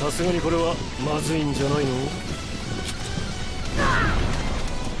さすがにこれはまずいんじゃないの。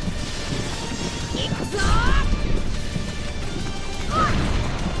行くぞ。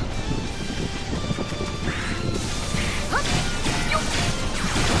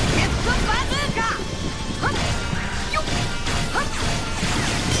ゲットバズーカ。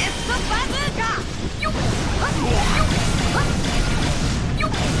ゲットバズーカ。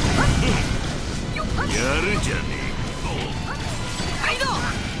やるじゃねカイドウ、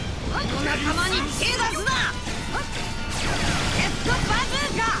俺の仲間に手出すな。ゲットバズ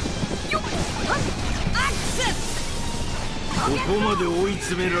ーカ。アクセ。ここまで追い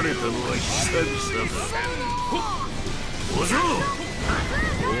詰められたのは久々だ。小僧、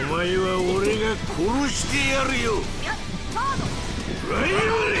お前は俺が殺してやるよ。ライオ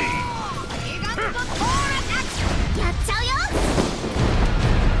レイやっちゃうよ。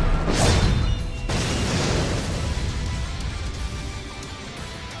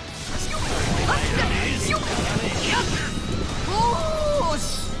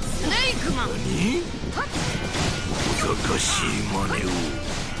しい真似を。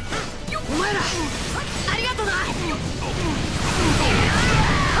お前らありがとな。コ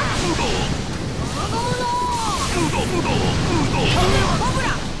ブラ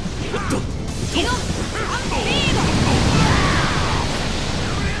イノアンピード。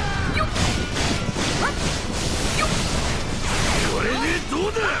これでどう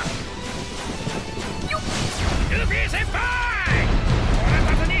だ。ルフィ先輩、俺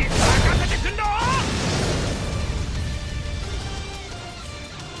たちに任せてくんろ。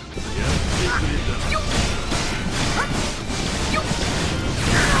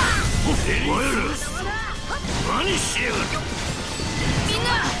お前ら何しやがる。みんな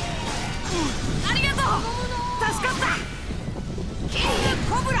ありがとう。助かった。キング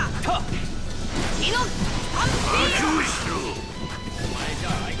コブライノアンピード。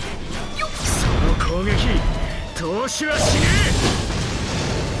その攻撃投資はしね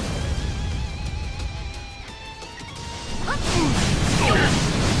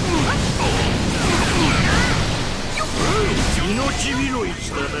命拾いし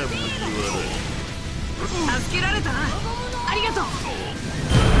たな麦わら。助けられたな。ありがとう。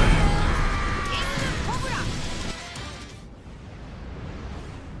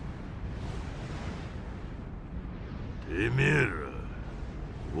てめえら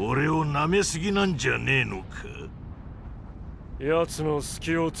俺を舐めすぎなんじゃねえのか。奴の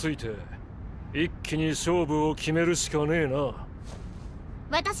隙をついて一気に勝負を決めるしかねえな。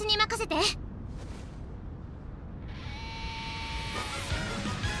私に任せて。う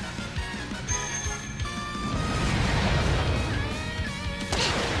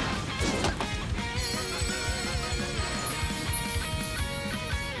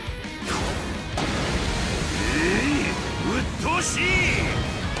っとうしい。エ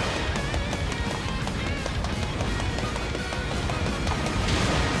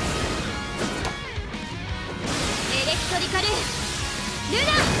レクトリカルル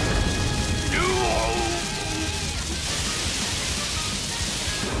ナ。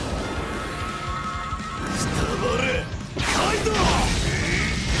くたばれカイドウ。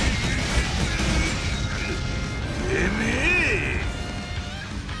てめえ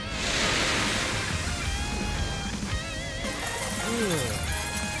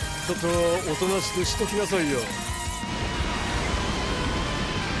ちょっとおとなしくしときなさいよ。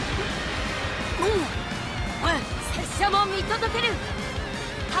拙者も見届ける。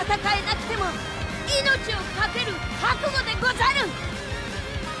戦えなくても命を懸ける覚悟でござる。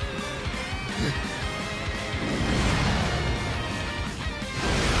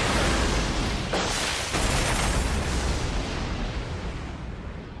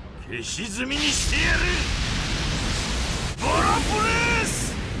消し積みにしてやる。ボロブレス。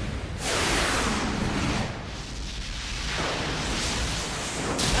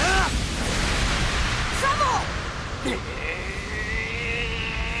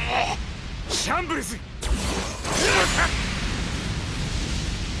シャンブルズ。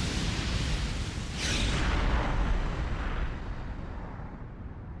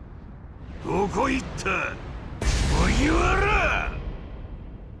どこ行った麦わら。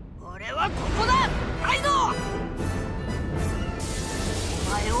俺はここだカイドウ。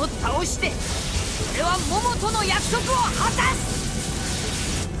お前を倒して俺はモモとの約束を果た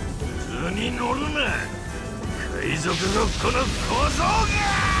す。図に乗るな海賊ごっこの小僧が。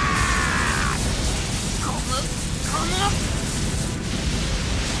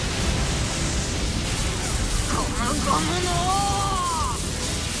ゴムの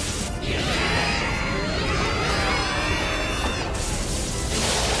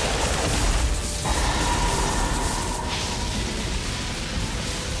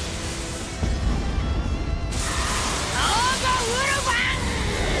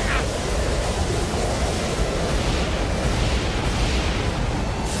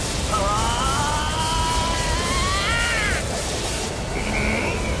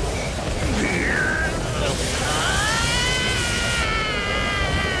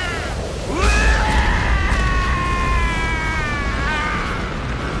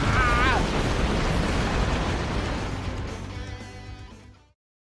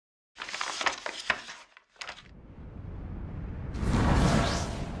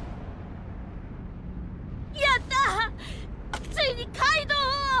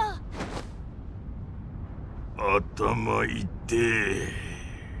頭いって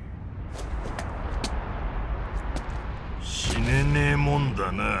死ねねえもん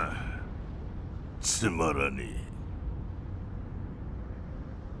だな。つまらねえ。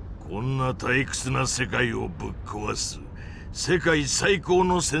こんな退屈な世界をぶっ壊す世界最高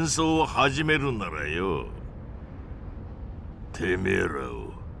の戦争を始めるならよ、てめえら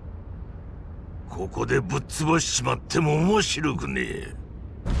をここでぶっ潰しちまっても面白くねえ。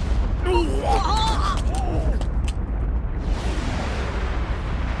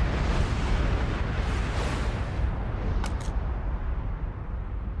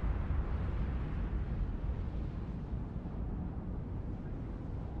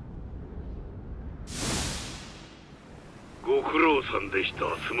ご苦労さんでした、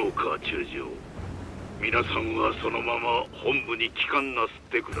スモーカー中将。皆さんはそのまま本部に帰還なす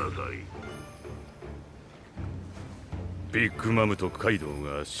ってください。ビッグマムとカイドウ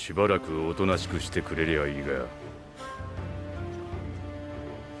がしばらくおとなしくしてくれりゃいいが、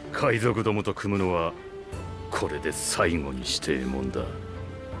海賊どもと組むのはこれで最後にしてえもんだ。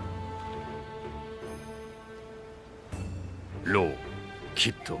ロー、キ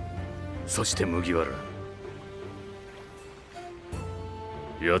ッド、そして麦わ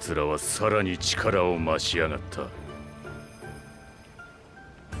ら。奴らはさらに力を増し上がった。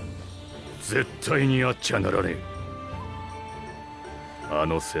絶対にあっちゃならねえ。あ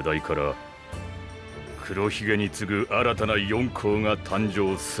の世代から黒ひげに次ぐ新たな四皇が誕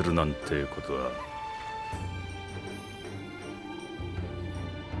生するなんてことは。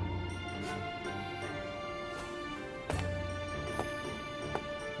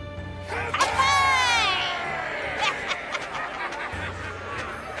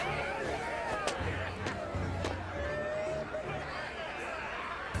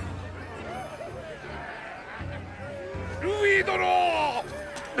ルフィ殿、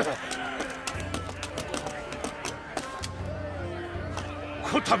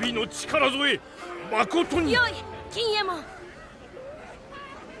こたびの力添え誠に。よい金右衛門、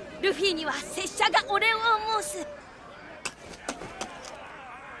ルフィには拙者がお礼を申す。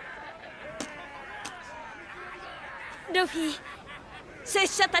ルフィ、拙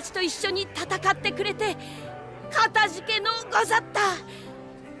者たちと一緒に戦ってくれてかたじけのござった。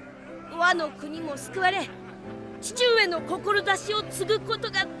和の国も救われ、父上の志を継ぐこと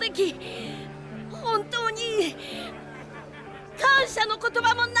ができ、本当に感謝の言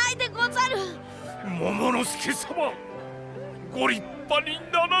葉もないでござる。桃之助様、ご立派に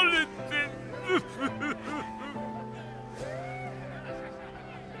なられて。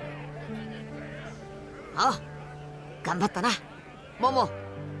ああ、頑張ったな、桃。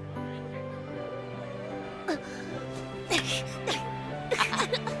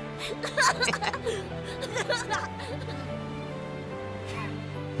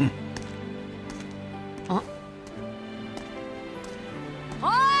あ、お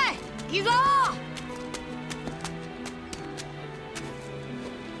い、行くぞ。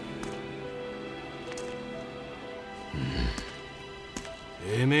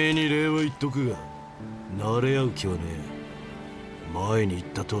てめえに礼は言っとくが、慣れ合う気はねえ。前に言っ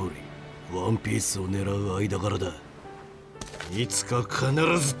た通りワンピースを狙う間柄だ。いつか必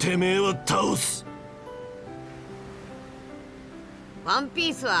ずてめえは倒す。ワンピ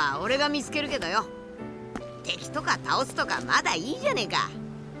ースは俺が見つけるけどよ、敵とか倒すとかまだいいじゃねえか。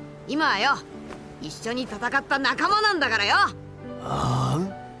今はよ、一緒に戦った仲間なんだからよ。ああ、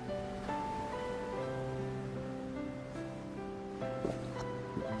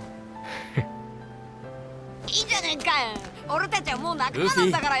いいじゃねえか。俺たちはもう仲間な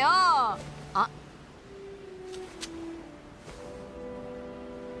んだからよ。あ、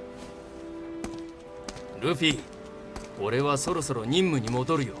ルフィ、俺はそろそろ任務に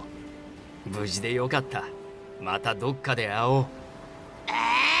戻るよ。無事でよかった。またどっかで会おう。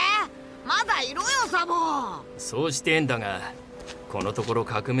まだいろよサボ。そうしてんだが、このところ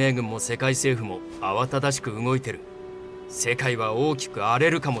革命軍も世界政府も慌ただしく動いてる。世界は大きく荒れ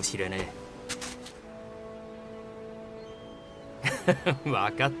るかもしれねえ。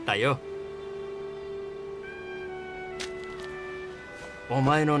分かったよ。お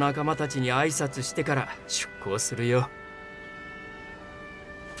前の仲間たちに挨拶してから出航するよ。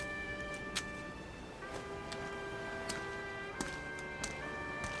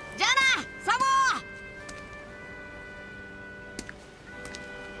じゃあなサボ。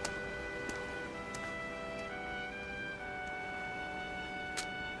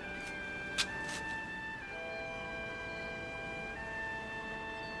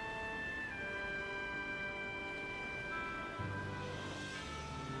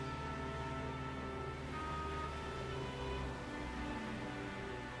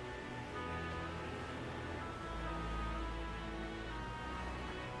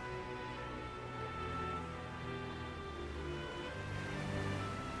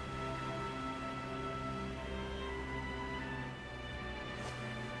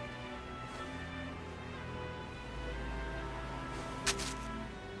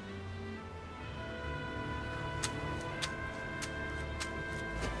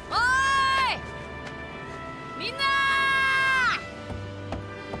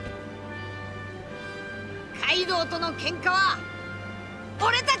喧嘩は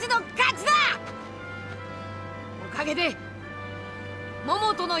俺たちの勝ちだ。おかげでモ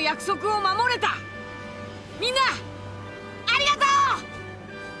モとの約束を守れた。みんなありがと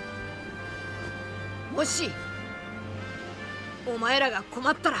う。もしお前らが困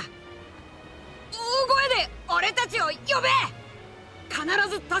ったら大声で俺たちを呼べ。必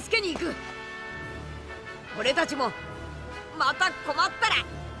ず助けに行く。俺たちもまた困ったら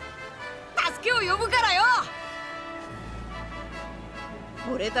助けを呼ぶからよ。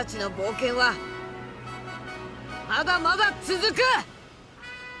俺たちの冒険はまだまだ続く。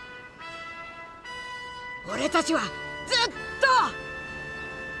俺たちはずっと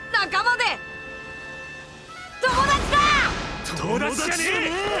仲間で友達だ。友達じゃね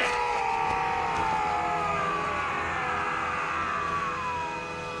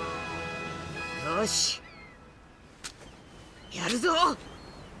え。よし、やるぞ。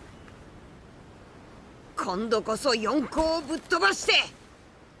今度こそ四皇をぶっ飛ばして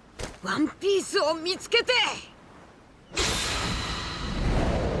ワンピースを見つけて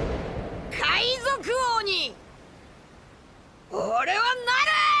海賊王に俺はなる。